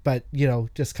tasty. But,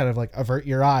 just kind of like avert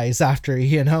your eyes after,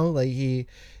 like he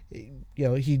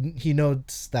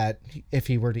knows that if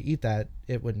he were to eat that,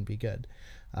 it wouldn't be good.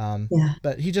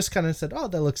 But he just kind of said, oh,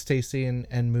 that looks tasty,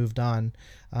 and moved on.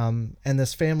 And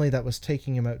this family that was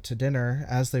taking him out to dinner,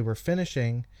 as they were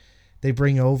finishing, they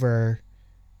bring over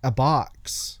a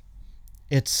box.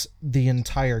 It's the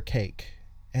entire cake,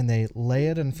 and they lay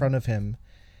it in front of him,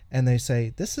 and they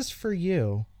say, this is for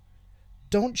you.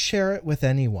 Don't share it with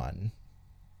anyone.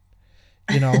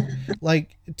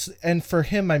 And for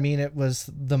him, I mean, it was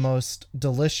the most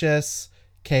delicious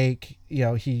cake,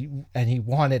 he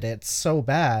wanted it so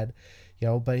bad,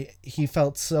 but he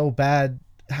felt so bad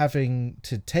having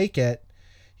to take it,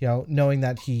 knowing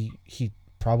that he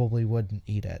probably wouldn't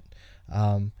eat it.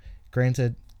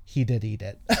 Granted, he did eat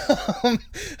it.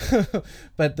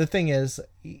 But the thing is,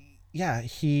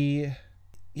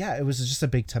 it was just a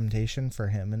big temptation for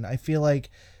him. And I feel like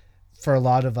for a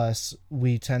lot of us,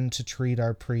 we tend to treat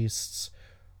our priests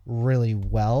really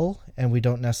well, and we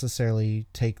don't necessarily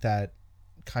take that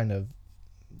kind of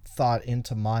thought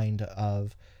into mind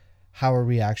of how are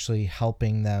we actually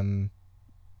helping them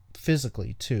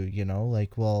physically too, we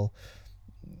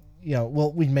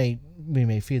may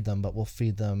feed them, but we'll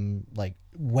feed them like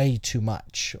way too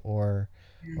much or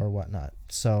whatnot.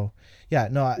 So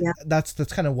that's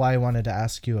kind of why I wanted to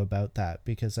ask you about that,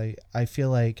 because I feel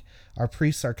like our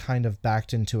priests are kind of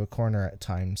backed into a corner at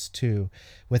times too,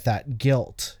 with that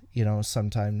guilt,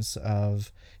 sometimes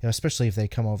of, especially if they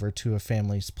come over to a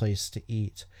family's place to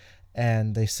eat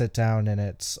and they sit down and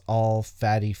it's all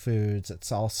fatty foods.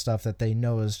 It's all stuff that they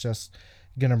know is just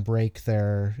going to break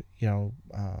their,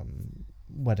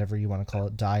 whatever you want to call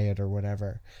it, diet or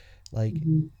whatever. Like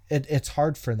it's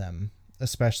hard for them,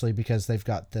 especially because they've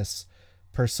got this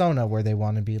persona where they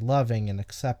want to be loving and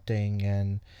accepting,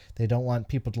 and they don't want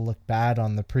people to look bad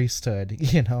on the priesthood,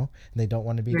 and they don't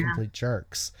want to be complete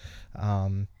jerks.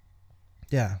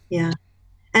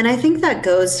 And I think that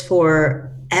goes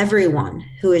for everyone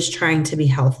who is trying to be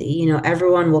healthy.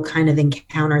 Everyone will kind of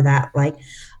encounter that, like,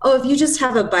 oh, if you just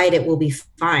have a bite, it will be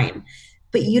fine.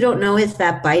 But you don't know if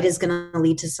that bite is going to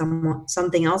lead to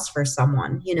something else for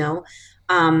someone,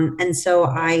 and so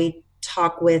I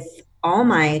talk with all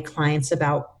my clients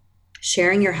about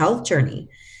sharing your health journey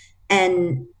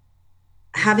and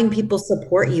having people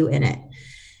support you in it.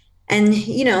 And,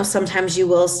 sometimes you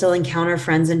will still encounter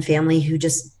friends and family who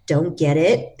just don't get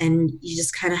it, and you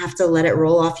just kind of have to let it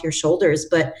roll off your shoulders.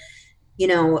 But,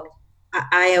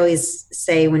 I always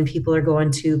say when people are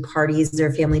going to parties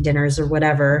or family dinners or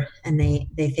whatever, and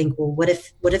they think, well, what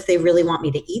if they really want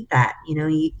me to eat that?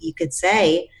 You could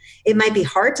say, it might be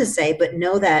hard to say, but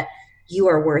know that you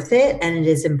are worth it and it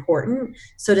is important.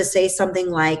 So to say something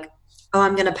like, oh,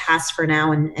 I'm going to pass for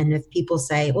now. And if people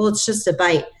say, well, it's just a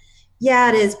bite. Yeah,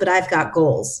 it is, but I've got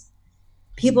goals.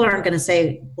 People aren't going to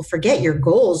say, well, forget your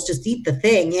goals, just eat the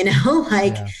thing,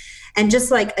 and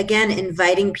just like, again,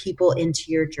 inviting people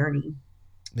into your journey.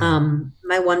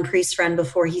 My one priest friend,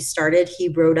 before he started, he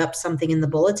wrote up something in the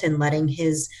bulletin letting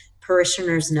his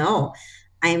parishioners know,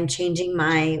 I am changing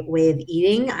my way of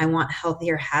eating. I want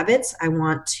healthier habits. I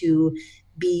want to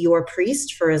be your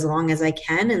priest for as long as I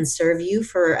can and serve you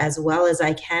for as well as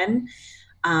I can.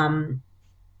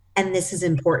 And this is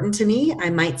important to me. I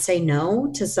might say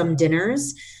no to some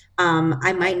dinners.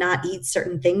 I might not eat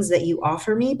certain things that you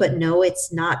offer me, but no,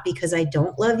 it's not because I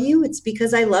don't love you. It's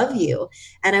because I love you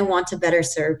and I want to better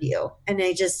serve you. And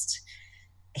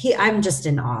I'm just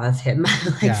in awe of him,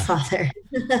 Father,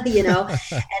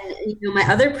 and, my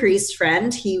other priest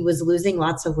friend, he was losing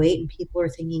lots of weight and people were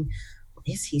thinking,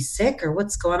 is he sick or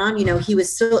what's going on? He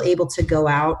was still able to go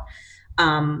out,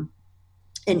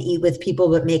 and eat with people,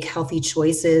 but make healthy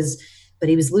choices. But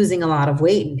he was losing a lot of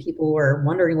weight and people were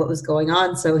wondering what was going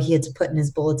on. So he had to put in his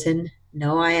bulletin,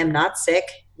 no, I am not sick.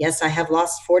 Yes, I have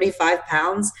lost 45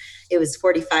 pounds. It was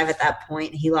 45 at that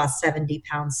point. He lost 70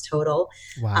 pounds total.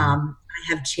 Wow. I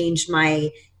have changed my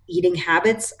eating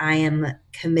habits. I am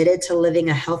committed to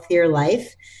living a healthier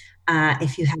life.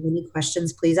 If you have any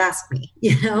questions, please ask me,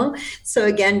 So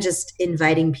again, just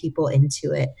inviting people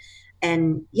into it.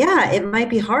 And it might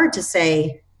be hard to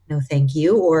say, no, thank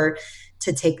you, or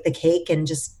to take the cake and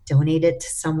just donate it to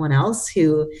someone else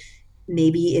who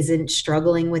maybe isn't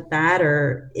struggling with that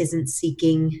or isn't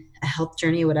seeking a health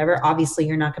journey or whatever. Obviously,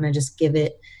 you're not going to just give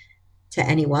it to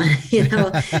anyone.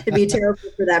 It'd be terrible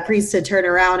for that priest to turn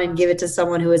around and give it to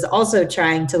someone who is also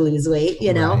trying to lose weight,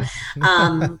 Right.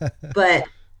 But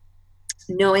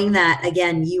knowing that,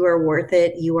 again, you are worth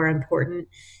it, you are important,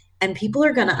 and people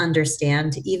are going to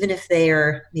understand, even if they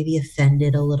are maybe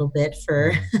offended a little bit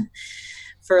for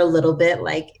for a little bit.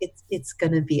 Like, it's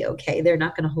going to be okay. They're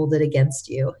not going to hold it against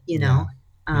you, you know.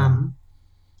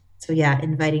 So yeah,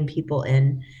 inviting people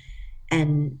in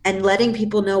and letting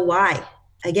people know why.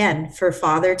 Again, for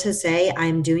Father to say,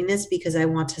 I'm doing this because I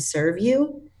want to serve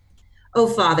you. Oh,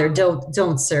 Father,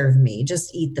 don't serve me.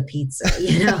 Just eat the pizza,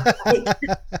 you know. Like,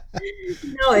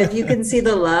 no, if you can see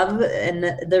the love and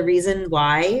the reason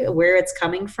why, where it's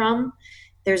coming from,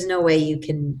 there's no way you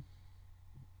can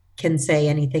say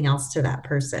anything else to that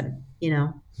person, you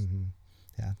know. Mm-hmm.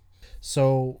 Yeah.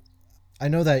 So I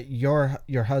know that your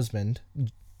husband,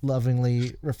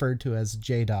 lovingly referred to as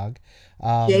J-Dog.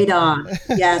 J-Dog,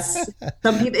 yes.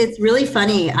 Some people, it's really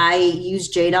funny. I use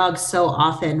J-Dog so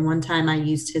often. One time I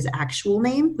used his actual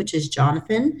name, which is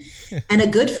Jonathan, and a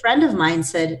good friend of mine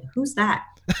said, "Who's that?"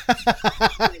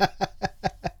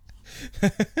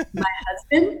 My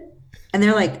husband. And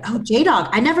they're like, "Oh, J-Dog.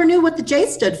 I never knew what the J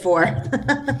stood for."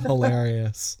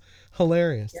 Hilarious.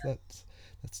 Yeah.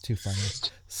 That's too funny.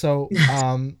 So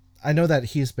I know that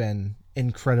he's been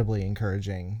incredibly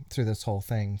encouraging through this whole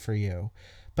thing for you,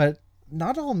 but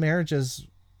not all marriages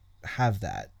have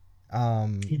that.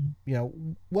 You know,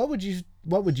 what would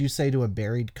you say to a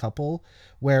married couple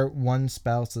where one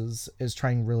spouse is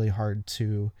trying really hard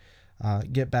to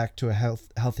get back to a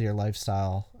healthier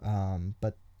lifestyle,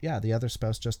 but yeah, the other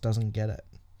spouse just doesn't get it?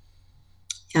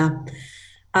 Yeah.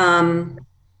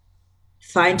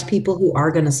 Find people who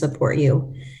are going to support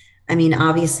you. I mean,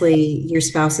 obviously, your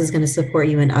spouse is going to support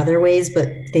you in other ways, but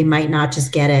they might not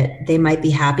just get it. They might be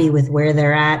happy with where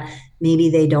they're at. Maybe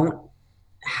they don't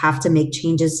have to make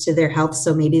changes to their health,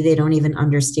 so maybe they don't even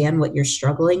understand what you're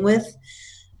struggling with.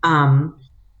 And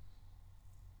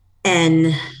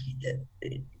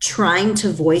trying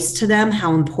to voice to them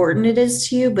how important it is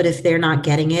to you, but if they're not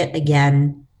getting it,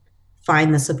 again,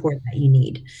 find the support that you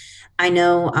need. I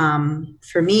know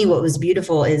for me, what was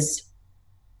beautiful is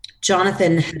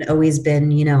Jonathan had always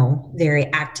been, you know, very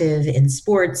active in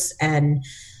sports and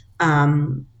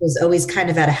was always kind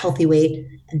of at a healthy weight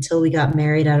until we got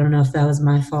married. I don't know if that was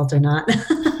my fault or not.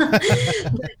 But,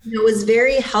 you know, was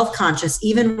very health conscious.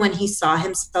 Even when he saw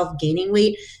himself gaining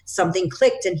weight, something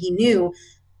clicked and he knew,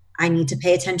 I need to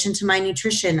pay attention to my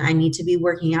nutrition. I need to be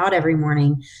working out every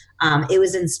morning. It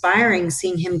was inspiring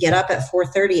seeing him get up at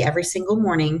 4:30 every single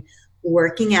morning,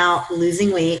 working out,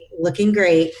 losing weight, looking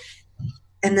great.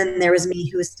 And then there was me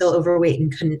who was still overweight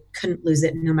and couldn't lose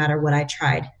it no matter what I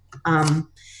tried.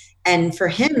 And for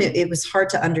him, it was hard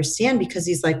to understand because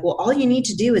he's like, well, all you need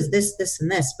to do is this, this,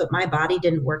 and this. But my body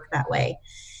didn't work that way.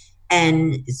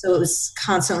 And so it was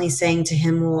constantly saying to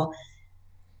him, well,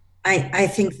 I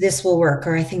think this will work,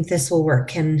 or I think this will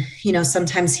work. And, you know,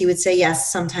 sometimes he would say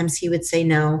yes, sometimes he would say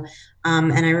no.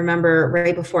 And I remember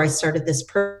right before I started this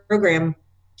program,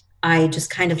 I just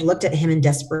kind of looked at him in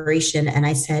desperation and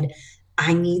I said,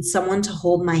 I need someone to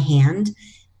hold my hand,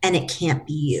 and it can't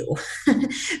be you.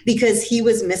 Because he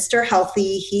was Mr.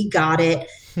 Healthy, he got it,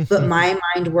 but my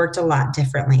mind worked a lot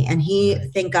differently. And he,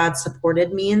 thank God,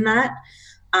 supported me in that.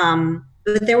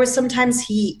 But there was sometimes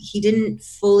he didn't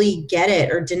fully get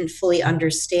it or didn't fully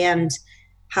understand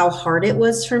how hard it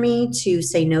was for me to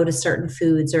say no to certain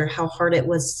foods, or how hard it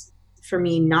was for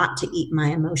me not to eat my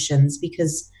emotions,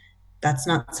 because that's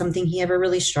not something he ever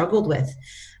really struggled with.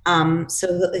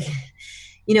 So,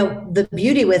 you know, the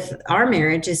beauty with our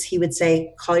marriage is he would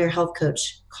say, call your health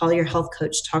coach,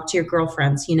 talk to your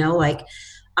girlfriends, you know, like,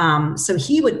 so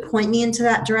he would point me into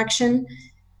that direction,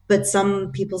 but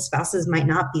some people's spouses might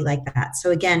not be like that.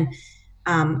 So again,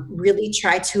 really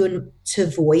try to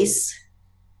voice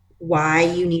why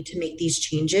you need to make these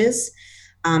changes,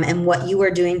 and what you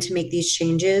are doing to make these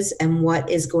changes, and what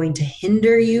is going to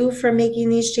hinder you from making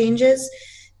these changes.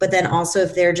 But then also,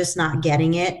 if they're just not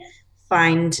getting it,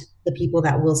 find the people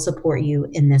that will support you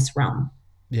in this realm.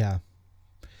 Yeah.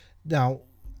 Now,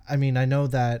 I mean, I know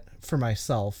that for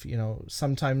myself, you know,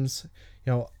 sometimes,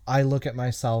 you know, I look at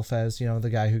myself as, you know, the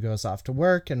guy who goes off to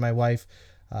work, and my wife,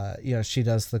 you know, she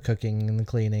does the cooking and the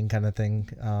cleaning kind of thing.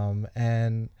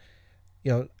 And,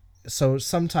 you know, so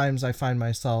sometimes I find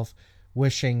myself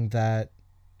wishing that,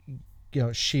 you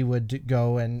know, she would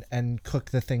go and cook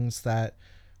the things that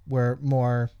were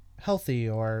more healthy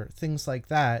or things like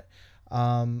that.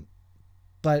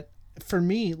 But for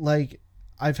me, like,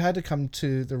 I've had to come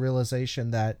to the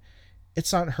realization that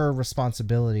it's not her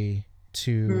responsibility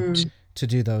to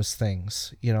do those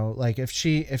things. You know, like if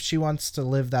she wants to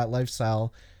live that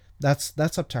lifestyle,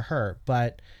 that's up to her.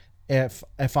 But if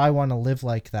I want to live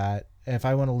like that, if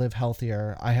I want to live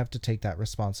healthier, I have to take that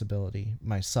responsibility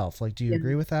myself. Like, do you Yeah.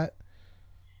 agree with that?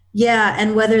 Yeah,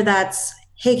 and whether that's,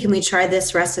 hey, can we try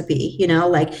this recipe? You know,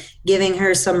 like giving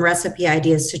her some recipe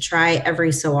ideas to try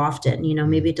every so often. You know,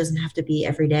 maybe it doesn't have to be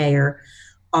every day, or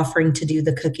offering to do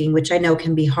the cooking, which I know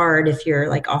can be hard if you're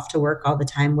like off to work all the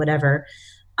time, whatever.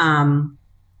 Um,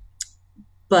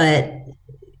 but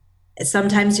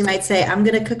sometimes you might say, I'm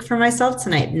going to cook for myself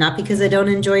tonight, not because I don't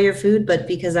enjoy your food, but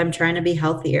because I'm trying to be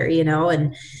healthier, you know?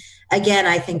 And again,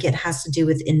 I think it has to do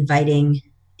with inviting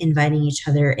each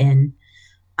other in.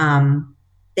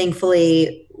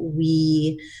 Thankfully,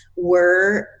 we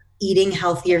were eating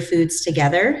healthier foods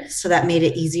together, so that made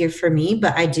it easier for me.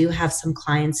 But I do have some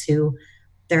clients who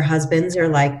their husbands are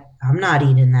like, I'm not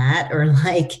eating that, or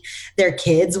like their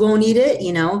kids won't eat it,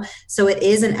 you know? So it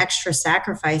is an extra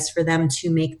sacrifice for them to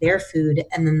make their food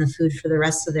and then the food for the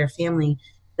rest of their family.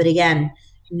 But again,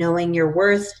 knowing your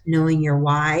worth, knowing your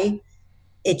why,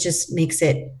 it just makes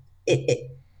it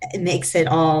makes it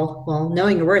all, well,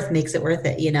 knowing your worth makes it worth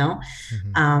it, you know?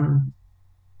 Mm-hmm.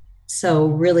 So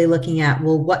really looking at,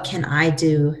 well, what can I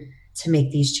do to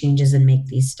make these changes and make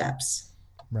these steps?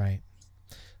 Right.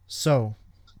 So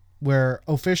we're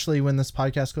officially, when this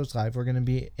podcast goes live, we're going to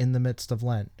be in the midst of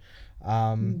Lent.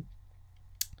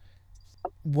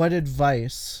 What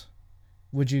advice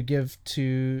would you give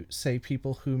to, say,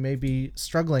 people who may be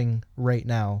struggling right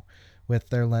now with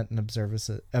their Lenten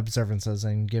observances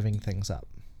and giving things up?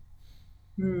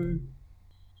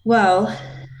 Well,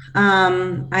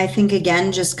 I think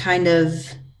again, just kind of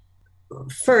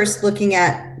first looking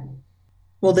at,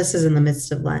 well, this is in the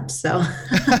midst of Lent, so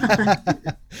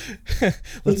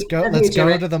let's go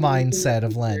to the mindset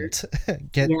of Lent.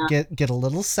 Get a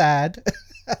little sad.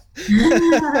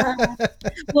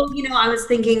 Well, you know, I was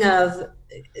thinking of,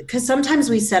 because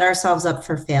sometimes we set ourselves up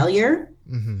for failure.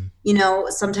 Mm-hmm. You know,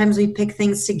 sometimes we pick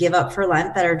things to give up for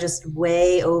Lent that are just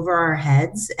way over our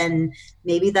heads. And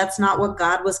maybe that's not what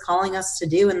God was calling us to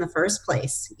do in the first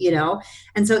place, you know?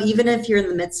 And so even if you're in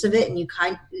the midst of it and you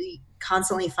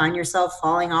constantly find yourself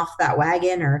falling off that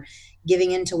wagon or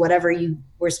giving into whatever you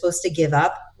were supposed to give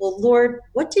up, well, Lord,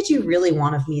 what did you really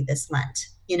want of me this Lent?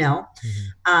 You know,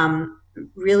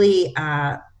 really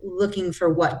looking for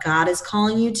what God is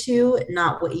calling you to,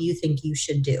 not what you think you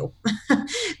should do.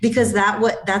 Because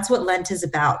that's what Lent is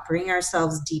about, bringing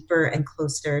ourselves deeper and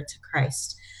closer to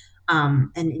Christ,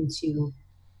 and into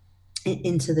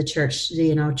the church,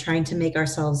 you know, trying to make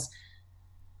ourselves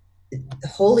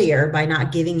holier by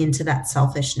not giving into that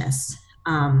selfishness.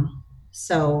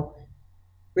 So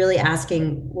really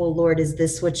asking, well, Lord, is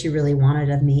this what you really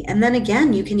wanted of me? And then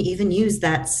again, you can even use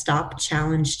that stop,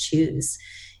 challenge, choose,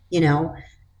 you know,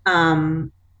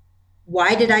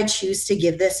 why did I choose to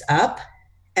give this up?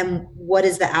 And what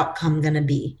is the outcome going to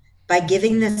be? By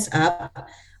giving this up,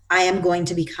 I am going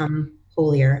to become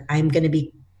holier. I'm going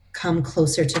to become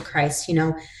closer to Christ. You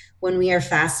know, when we are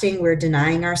fasting, we're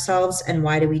denying ourselves. And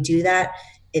why do we do that?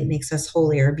 It makes us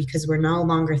holier because we're no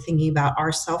longer thinking about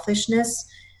our selfishness,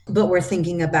 but we're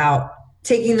thinking about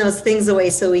taking those things away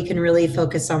so we can really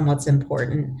focus on what's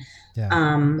important. Yeah.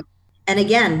 And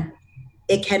again,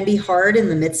 it can be hard in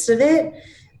the midst of it,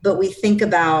 but we think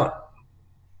about,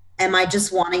 am I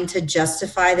just wanting to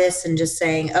justify this and just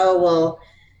saying, oh, well,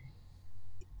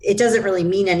 it doesn't really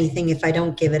mean anything if I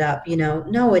don't give it up, you know?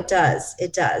 No, it does.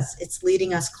 It does. It's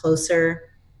leading us closer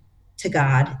to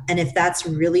God. And if that's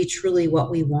really, truly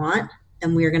what we want,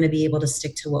 then we're going to be able to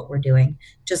stick to what we're doing.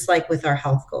 Just like with our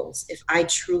health goals. If I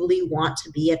truly want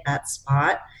to be at that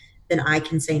spot, then I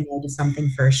can say no to something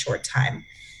for a short time.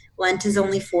 Lent is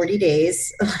only 40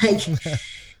 days. Like,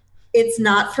 it's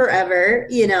not forever,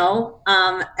 you know?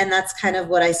 And that's kind of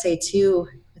what I say too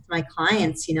with my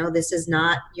clients. You know, this is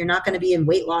not, you're not going to be in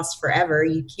weight loss forever.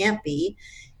 You can't be,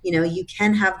 you know, you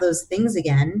can have those things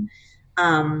again.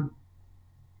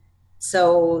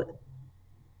 So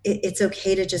it's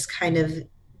okay to just kind of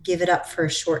give it up for a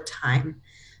short time.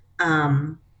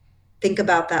 Think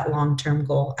about that long-term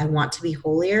goal. I want to be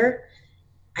holier.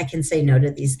 I can say no to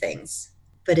these things.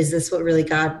 But is this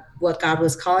what God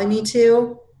was calling me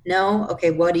to? No?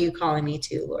 Okay, what are you calling me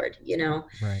to, Lord? You know?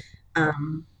 Right.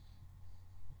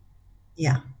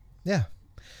 Yeah. Yeah.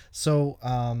 So,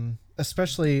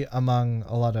 especially among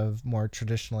a lot of more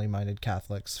traditionally minded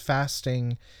Catholics,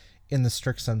 fasting in the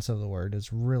strict sense of the word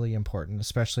is really important,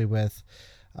 especially with,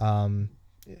 you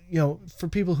know, for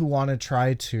people who want to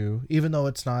try to, even though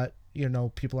it's not, you know,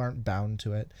 people aren't bound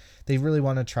to it, they really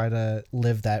want to try to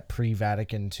live that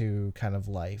pre-Vatican II kind of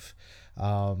life.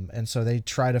 And so they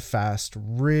try to fast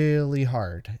really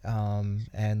hard.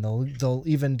 And they'll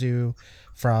even do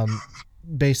from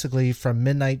basically from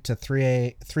midnight to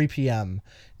 3 p.m.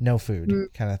 no food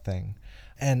kind of thing.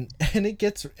 And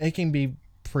it can be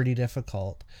pretty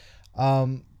difficult.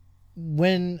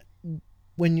 When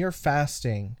you're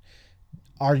fasting,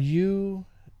 are you,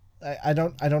 I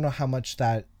don't know how much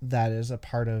that is a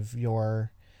part of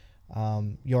your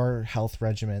health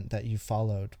regimen that you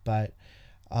followed, but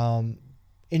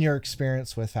in your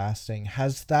experience with fasting,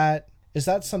 is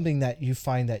that something that you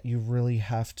find that you really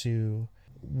have to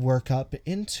work up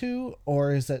into,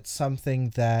 or is it something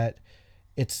that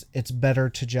it's better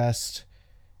to just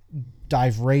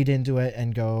dive right into it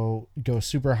and go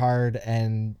super hard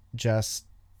and just,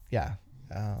 yeah.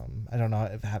 I don't know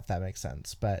if that makes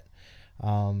sense, but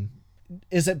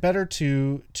is it better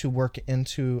to work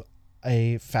into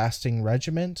a fasting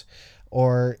regimen,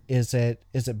 or is it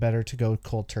better to go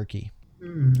cold turkey?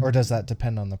 Or does that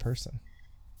depend on the person?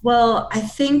 Well, I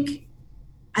think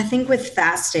with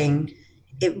fasting,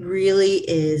 it really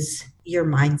is your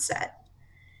mindset.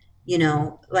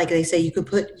 Like they say, you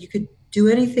could do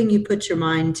anything you put your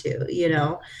mind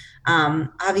to.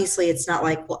 Obviously it's not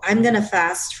like, well, I'm going to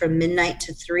fast from midnight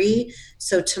to 3.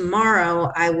 So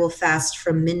tomorrow I will fast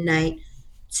from midnight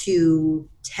to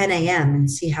 10 a.m. and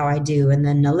see how I do. And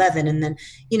then 11. And then,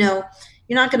 you're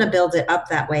not going to build it up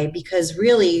that way, because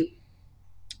really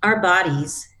our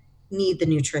bodies need the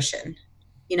nutrition.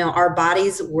 Our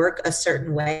bodies work a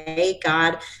certain way.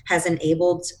 God has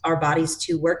enabled our bodies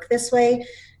to work this way,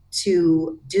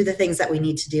 to do the things that we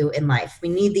need to do in life. We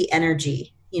need the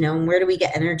energy, and where do we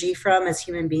get energy from as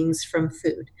human beings? From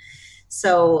food.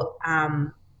 So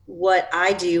what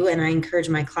I do, and I encourage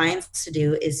my clients to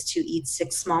do, is to eat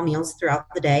 6 small meals throughout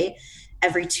the day,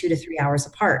 every 2 to 3 hours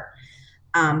apart,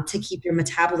 to keep your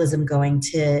metabolism going,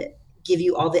 to give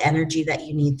you all the energy that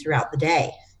you need throughout the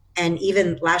day. And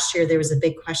even last year, there was a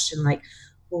big question like,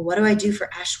 well, what do I do for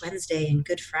Ash Wednesday and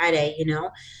Good Friday?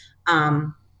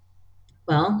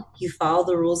 Well, you follow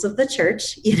the rules of the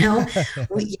church. Yes,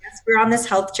 we're on this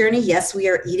health journey. Yes, we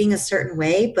are eating a certain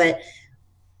way, but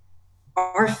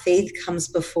our faith comes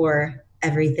before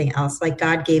everything else. Like,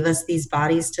 God gave us these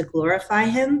bodies to glorify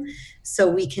him, so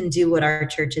we can do what our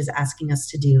church is asking us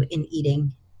to do in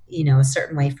eating, a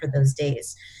certain way for those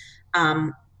days.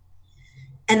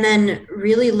 And then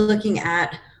really looking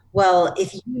at, well,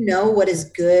 if you know what is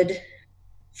good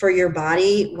for your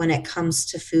body when it comes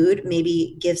to food,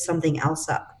 maybe give something else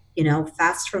up,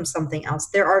 fast from something else.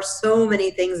 There are so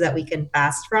many things that we can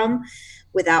fast from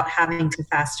without having to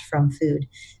fast from food.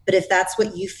 But if that's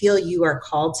what you feel you are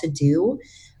called to do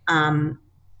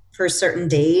for certain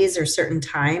days or certain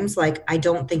times, like, I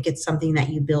don't think it's something that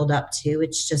you build up to.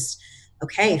 It's just,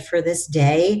 okay, for this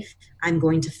day, I'm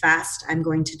going to fast. I'm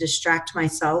going to distract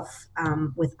myself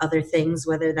with other things,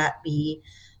 whether that be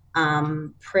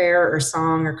prayer or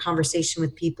song or conversation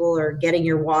with people or getting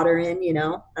your water in.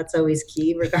 That's always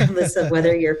key, regardless of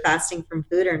whether you're fasting from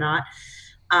food or not.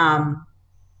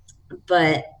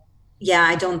 But yeah,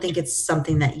 I don't think it's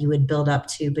something that you would build up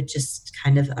to, but just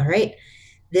kind of, all right,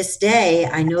 this day,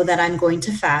 I know that I'm going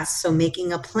to fast. So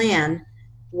making a plan,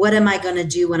 what am I going to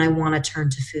do when I want to turn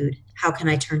to food? How can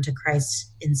I turn to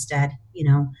Christ instead?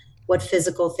 What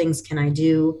physical things can I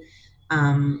do?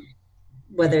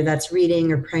 Whether that's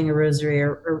reading or praying a rosary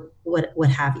or what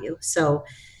have you. So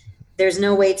there's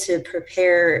no way to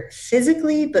prepare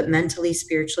physically, but mentally,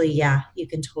 spiritually, yeah, you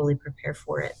can totally prepare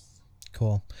for it.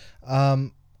 Cool.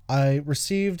 I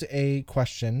received a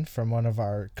question from one of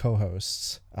our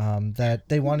co-hosts that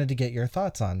they wanted to get your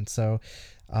thoughts on. So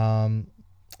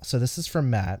this is from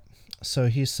Matt. So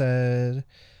he said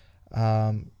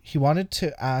he wanted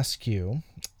to ask you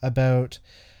about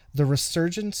the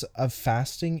resurgence of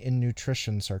fasting in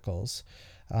nutrition circles,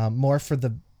 more for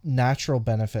the natural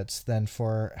benefits than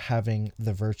for having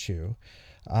the virtue.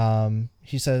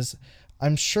 He says,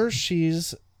 I'm sure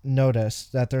she's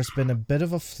noticed that there's been a bit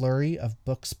of a flurry of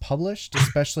books published,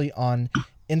 especially on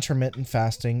intermittent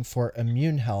fasting for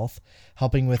immune health,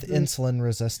 helping with insulin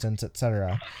resistance,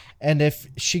 etc. And if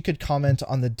she could comment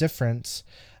on the difference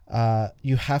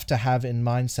you have to have in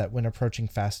mindset when approaching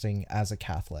fasting as a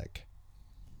Catholic.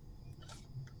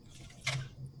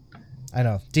 I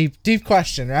know, deep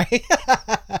question, right?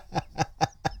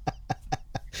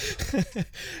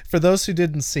 For those who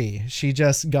didn't see, she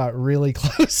just got really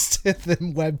close to the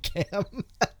webcam.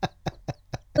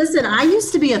 Listen, I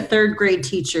used to be a 3rd grade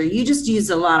teacher. You just used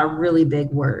a lot of really big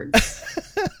words.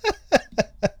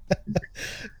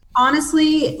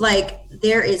 Honestly, like,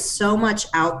 there is so much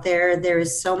out there. There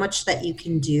is so much that you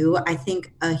can do. I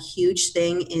think a huge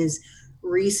thing is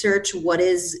research what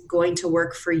is going to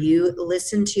work for you.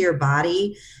 Listen to your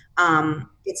body.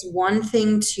 It's one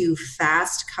thing to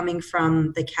fast coming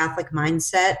from the Catholic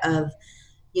mindset of,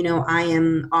 I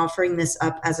am offering this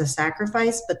up as a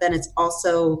sacrifice, but then it's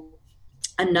also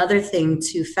another thing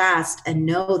to fast and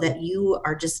know that you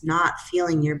are just not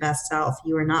feeling your best self.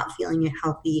 You are not feeling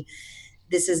healthy.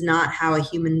 This is not how a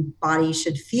human body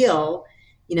should feel.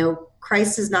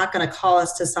 Christ is not going to call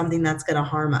us to something that's going to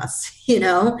harm us,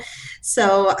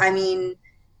 So, I mean,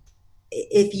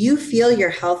 if you feel your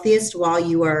healthiest while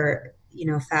you are,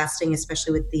 fasting,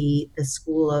 especially with the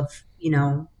school of,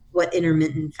 what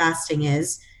intermittent fasting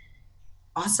is,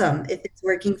 awesome. If it's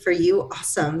working for you,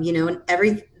 awesome.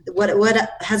 And what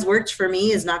has worked for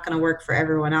me is not going to work for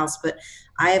everyone else. But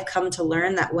I have come to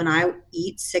learn that when I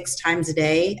eat 6 times a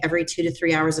day, every 2 to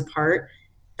 3 hours apart,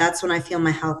 that's when I feel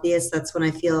my healthiest. That's when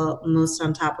I feel most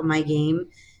on top of my game.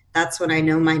 That's when I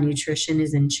know my nutrition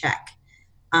is in check.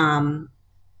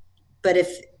 But if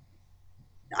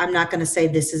I'm not going to say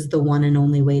this is the one and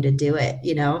only way to do it,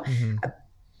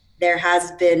 there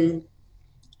has been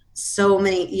so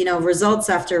many, results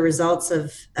after results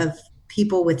of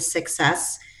people with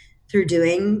success through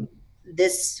doing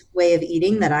this way of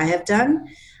eating that I have done,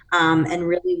 and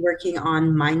really working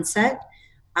on mindset.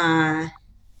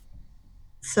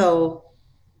 So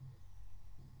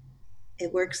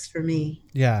it works for me.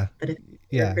 Yeah. But if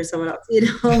it works for someone else,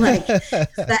 like, does that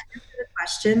answer the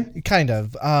question? Kind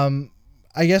of.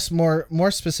 I guess more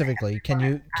specifically, can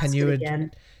you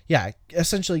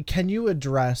essentially, can you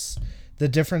address the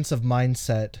difference of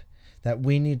mindset that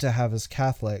we need to have as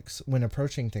Catholics when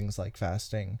approaching things like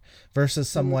fasting versus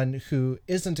someone who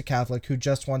isn't a Catholic, who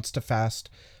just wants to fast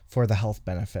for the health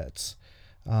benefits?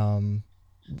 Thank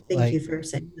you for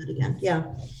saying that again. Yeah.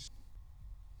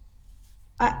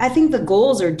 I think the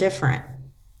goals are different.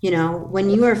 When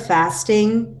you are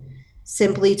fasting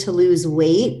simply to lose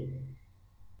weight,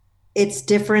 it's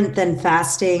different than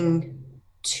fasting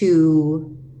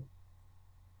to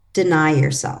deny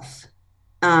yourself.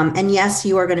 And yes,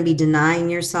 you are going to be denying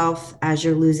yourself as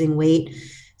you're losing weight.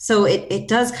 So it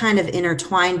does kind of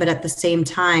intertwine, but at the same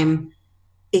time,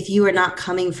 if you are not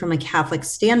coming from a Catholic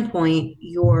standpoint,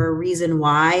 your reason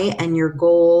why and your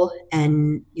goal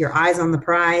and your eyes on the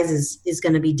prize is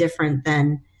going to be different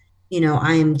than,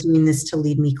 I am doing this to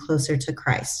lead me closer to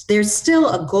Christ. There's still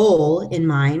a goal in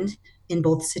mind in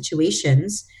both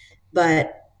situations,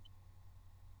 but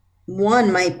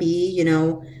one might be,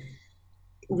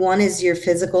 one is your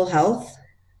physical health,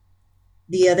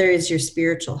 the other is your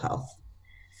spiritual health.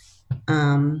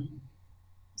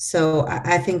 So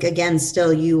I think, again,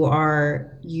 still you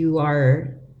are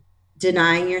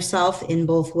denying yourself in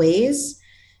both ways.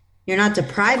 You're not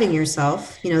depriving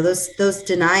yourself. Those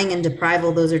denying and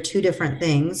deprival, those are two different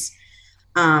things,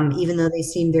 even though they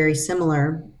seem very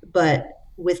similar. But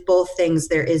with both things,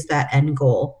 there is that end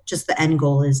goal. Just the end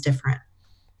goal is different.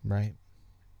 Right.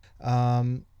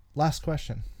 Last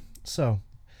question. So,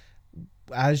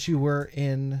 as you were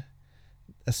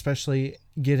especially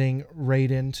getting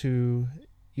right into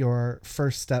your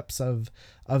first steps of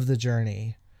the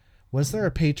journey, was there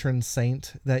a patron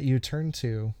saint that you turned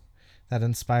to that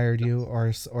inspired you,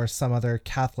 or some other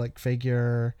Catholic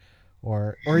figure,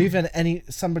 or even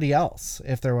somebody else,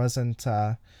 if there wasn't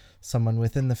someone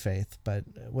within the faith, but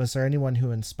was there anyone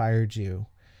who inspired you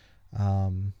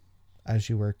as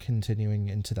you were continuing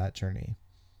into that journey?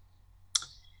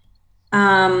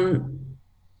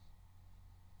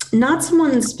 Not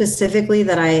someone specifically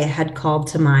that I had called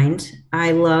to mind.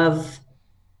 I love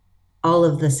all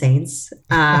of the saints,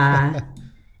 and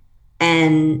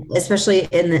especially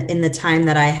in the time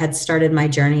that I had started my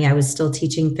journey, I was still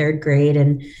teaching 3rd grade,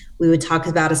 and we would talk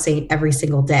about a saint every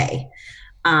single day.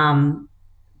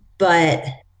 But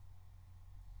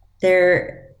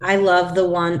I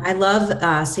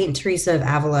love Saint Teresa of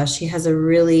Avila. She has a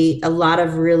lot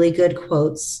of really good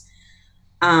quotes.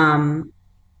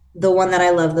 The one that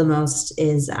I love the most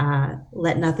is,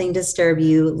 let nothing disturb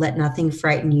you, let nothing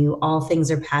frighten you. All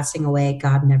things are passing away.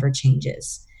 God never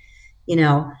changes.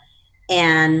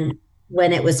 And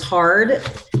when it was hard,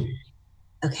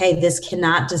 okay, this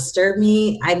cannot disturb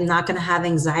me. I'm not going to have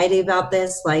anxiety about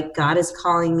this. Like, God is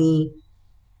calling me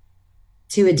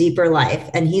to a deeper life,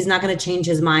 and he's not going to change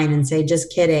his mind and say,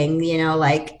 just kidding,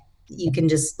 like, you can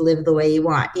just live the way you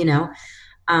want,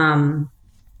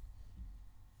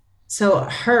 So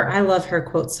I love her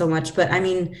quotes so much, but I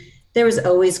mean, there was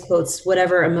always quotes,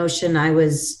 whatever emotion that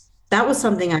was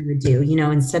something I would do,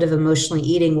 instead of emotionally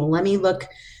eating. Well, let me look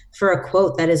for a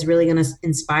quote that is really going to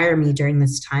inspire me during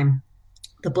this time.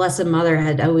 The Blessed Mother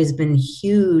had always been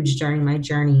huge during my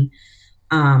journey,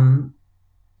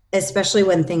 especially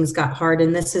when things got hard.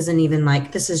 And this isn't even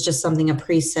this is just something a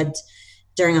priest said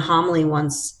during a homily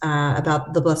once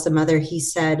about the Blessed Mother. He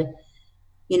said,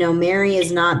 you know, Mary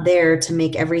is not there to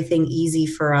make everything easy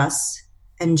for us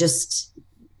and just,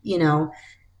 you know,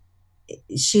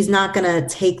 she's not going to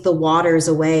take the waters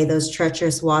away, those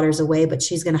treacherous waters away, but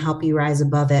she's going to help you rise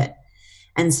above it.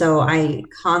 And so I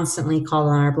constantly call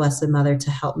on our Blessed Mother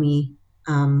to help me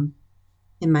in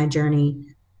my journey.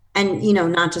 And, you know,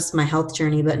 not just my health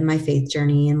journey, but in my faith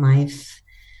journey in life,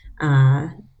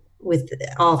 with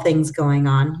all things going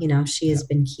on. You know, she has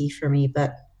been key for me.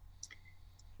 But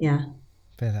yeah.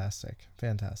 Fantastic.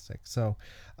 So,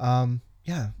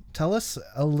 tell us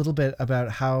a little bit about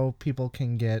how people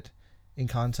can get in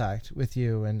contact with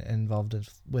you and involved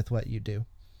with what you do.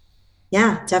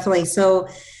 Yeah, definitely. So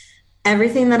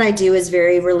everything that I do is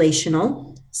very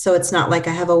relational. So it's not like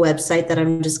I have a website that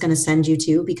I'm just going to send you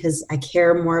to, because I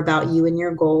care more about you and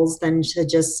your goals than to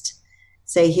just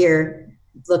say, here,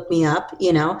 look me up.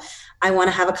 You know, I want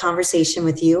to have a conversation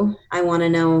with you. I want to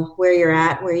know where you're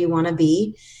at, where you want to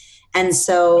be. And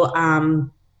so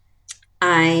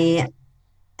I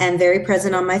am very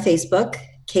present on my Facebook,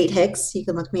 Kate Hicks. You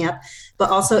can look me up, but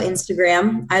also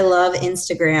Instagram. I love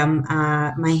Instagram.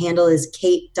 My handle is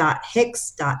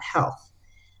kate.hicks.health.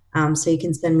 So you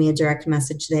can send me a direct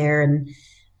message there. And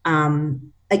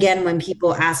again, when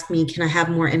people ask me, can I have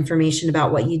more information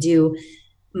about what you do?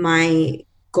 My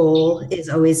goal is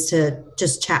always to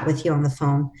just chat with you on the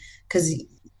phone, because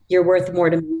you're worth more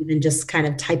to me than just kind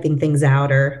of typing things out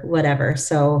or whatever.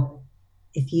 So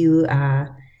if you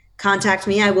contact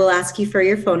me, I will ask you for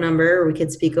your phone number, or we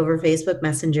could speak over Facebook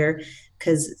Messenger,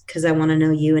 because I want to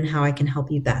know you and how I can help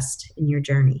you best in your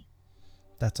journey.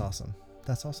 That's awesome.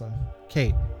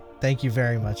 Kate, thank you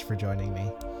very much for joining me.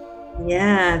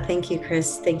 Yeah, thank you,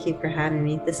 Chris. Thank you for having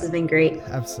me. This has been great.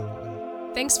 Absolutely.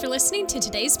 Thanks for listening to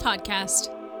today's podcast.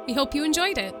 We hope you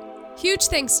enjoyed it. Huge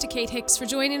thanks to Kate Hicks for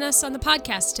joining us on the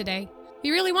podcast today.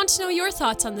 We really want to know your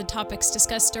thoughts on the topics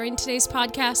discussed during today's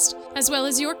podcast, as well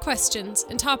as your questions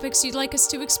and topics you'd like us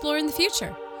to explore in the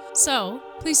future. So,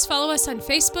 please follow us on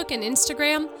Facebook and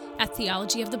Instagram at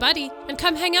Theology of the Buddy and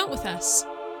come hang out with us.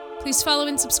 Please follow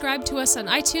and subscribe to us on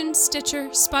iTunes, Stitcher,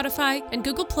 Spotify, and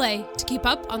Google Play to keep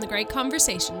up on the great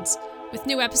conversations, with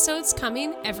new episodes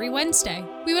coming every Wednesday.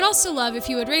 We would also love if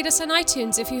you would rate us on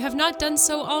iTunes if you have not done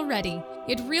so already.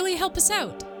 It'd really help us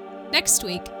out. Next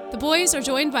week, the boys are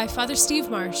joined by Father Steve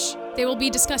Marsh. They will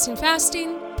be discussing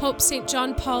fasting, Pope St.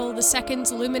 John Paul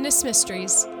II's luminous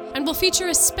mysteries, and will feature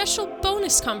a special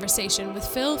bonus conversation with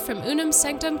Phil from Unum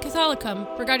Sanctum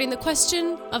Catholicum regarding the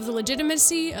question of the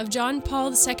legitimacy of John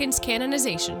Paul II's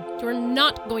canonization. You're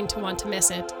not going to want to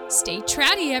miss it. Stay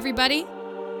tratty, everybody!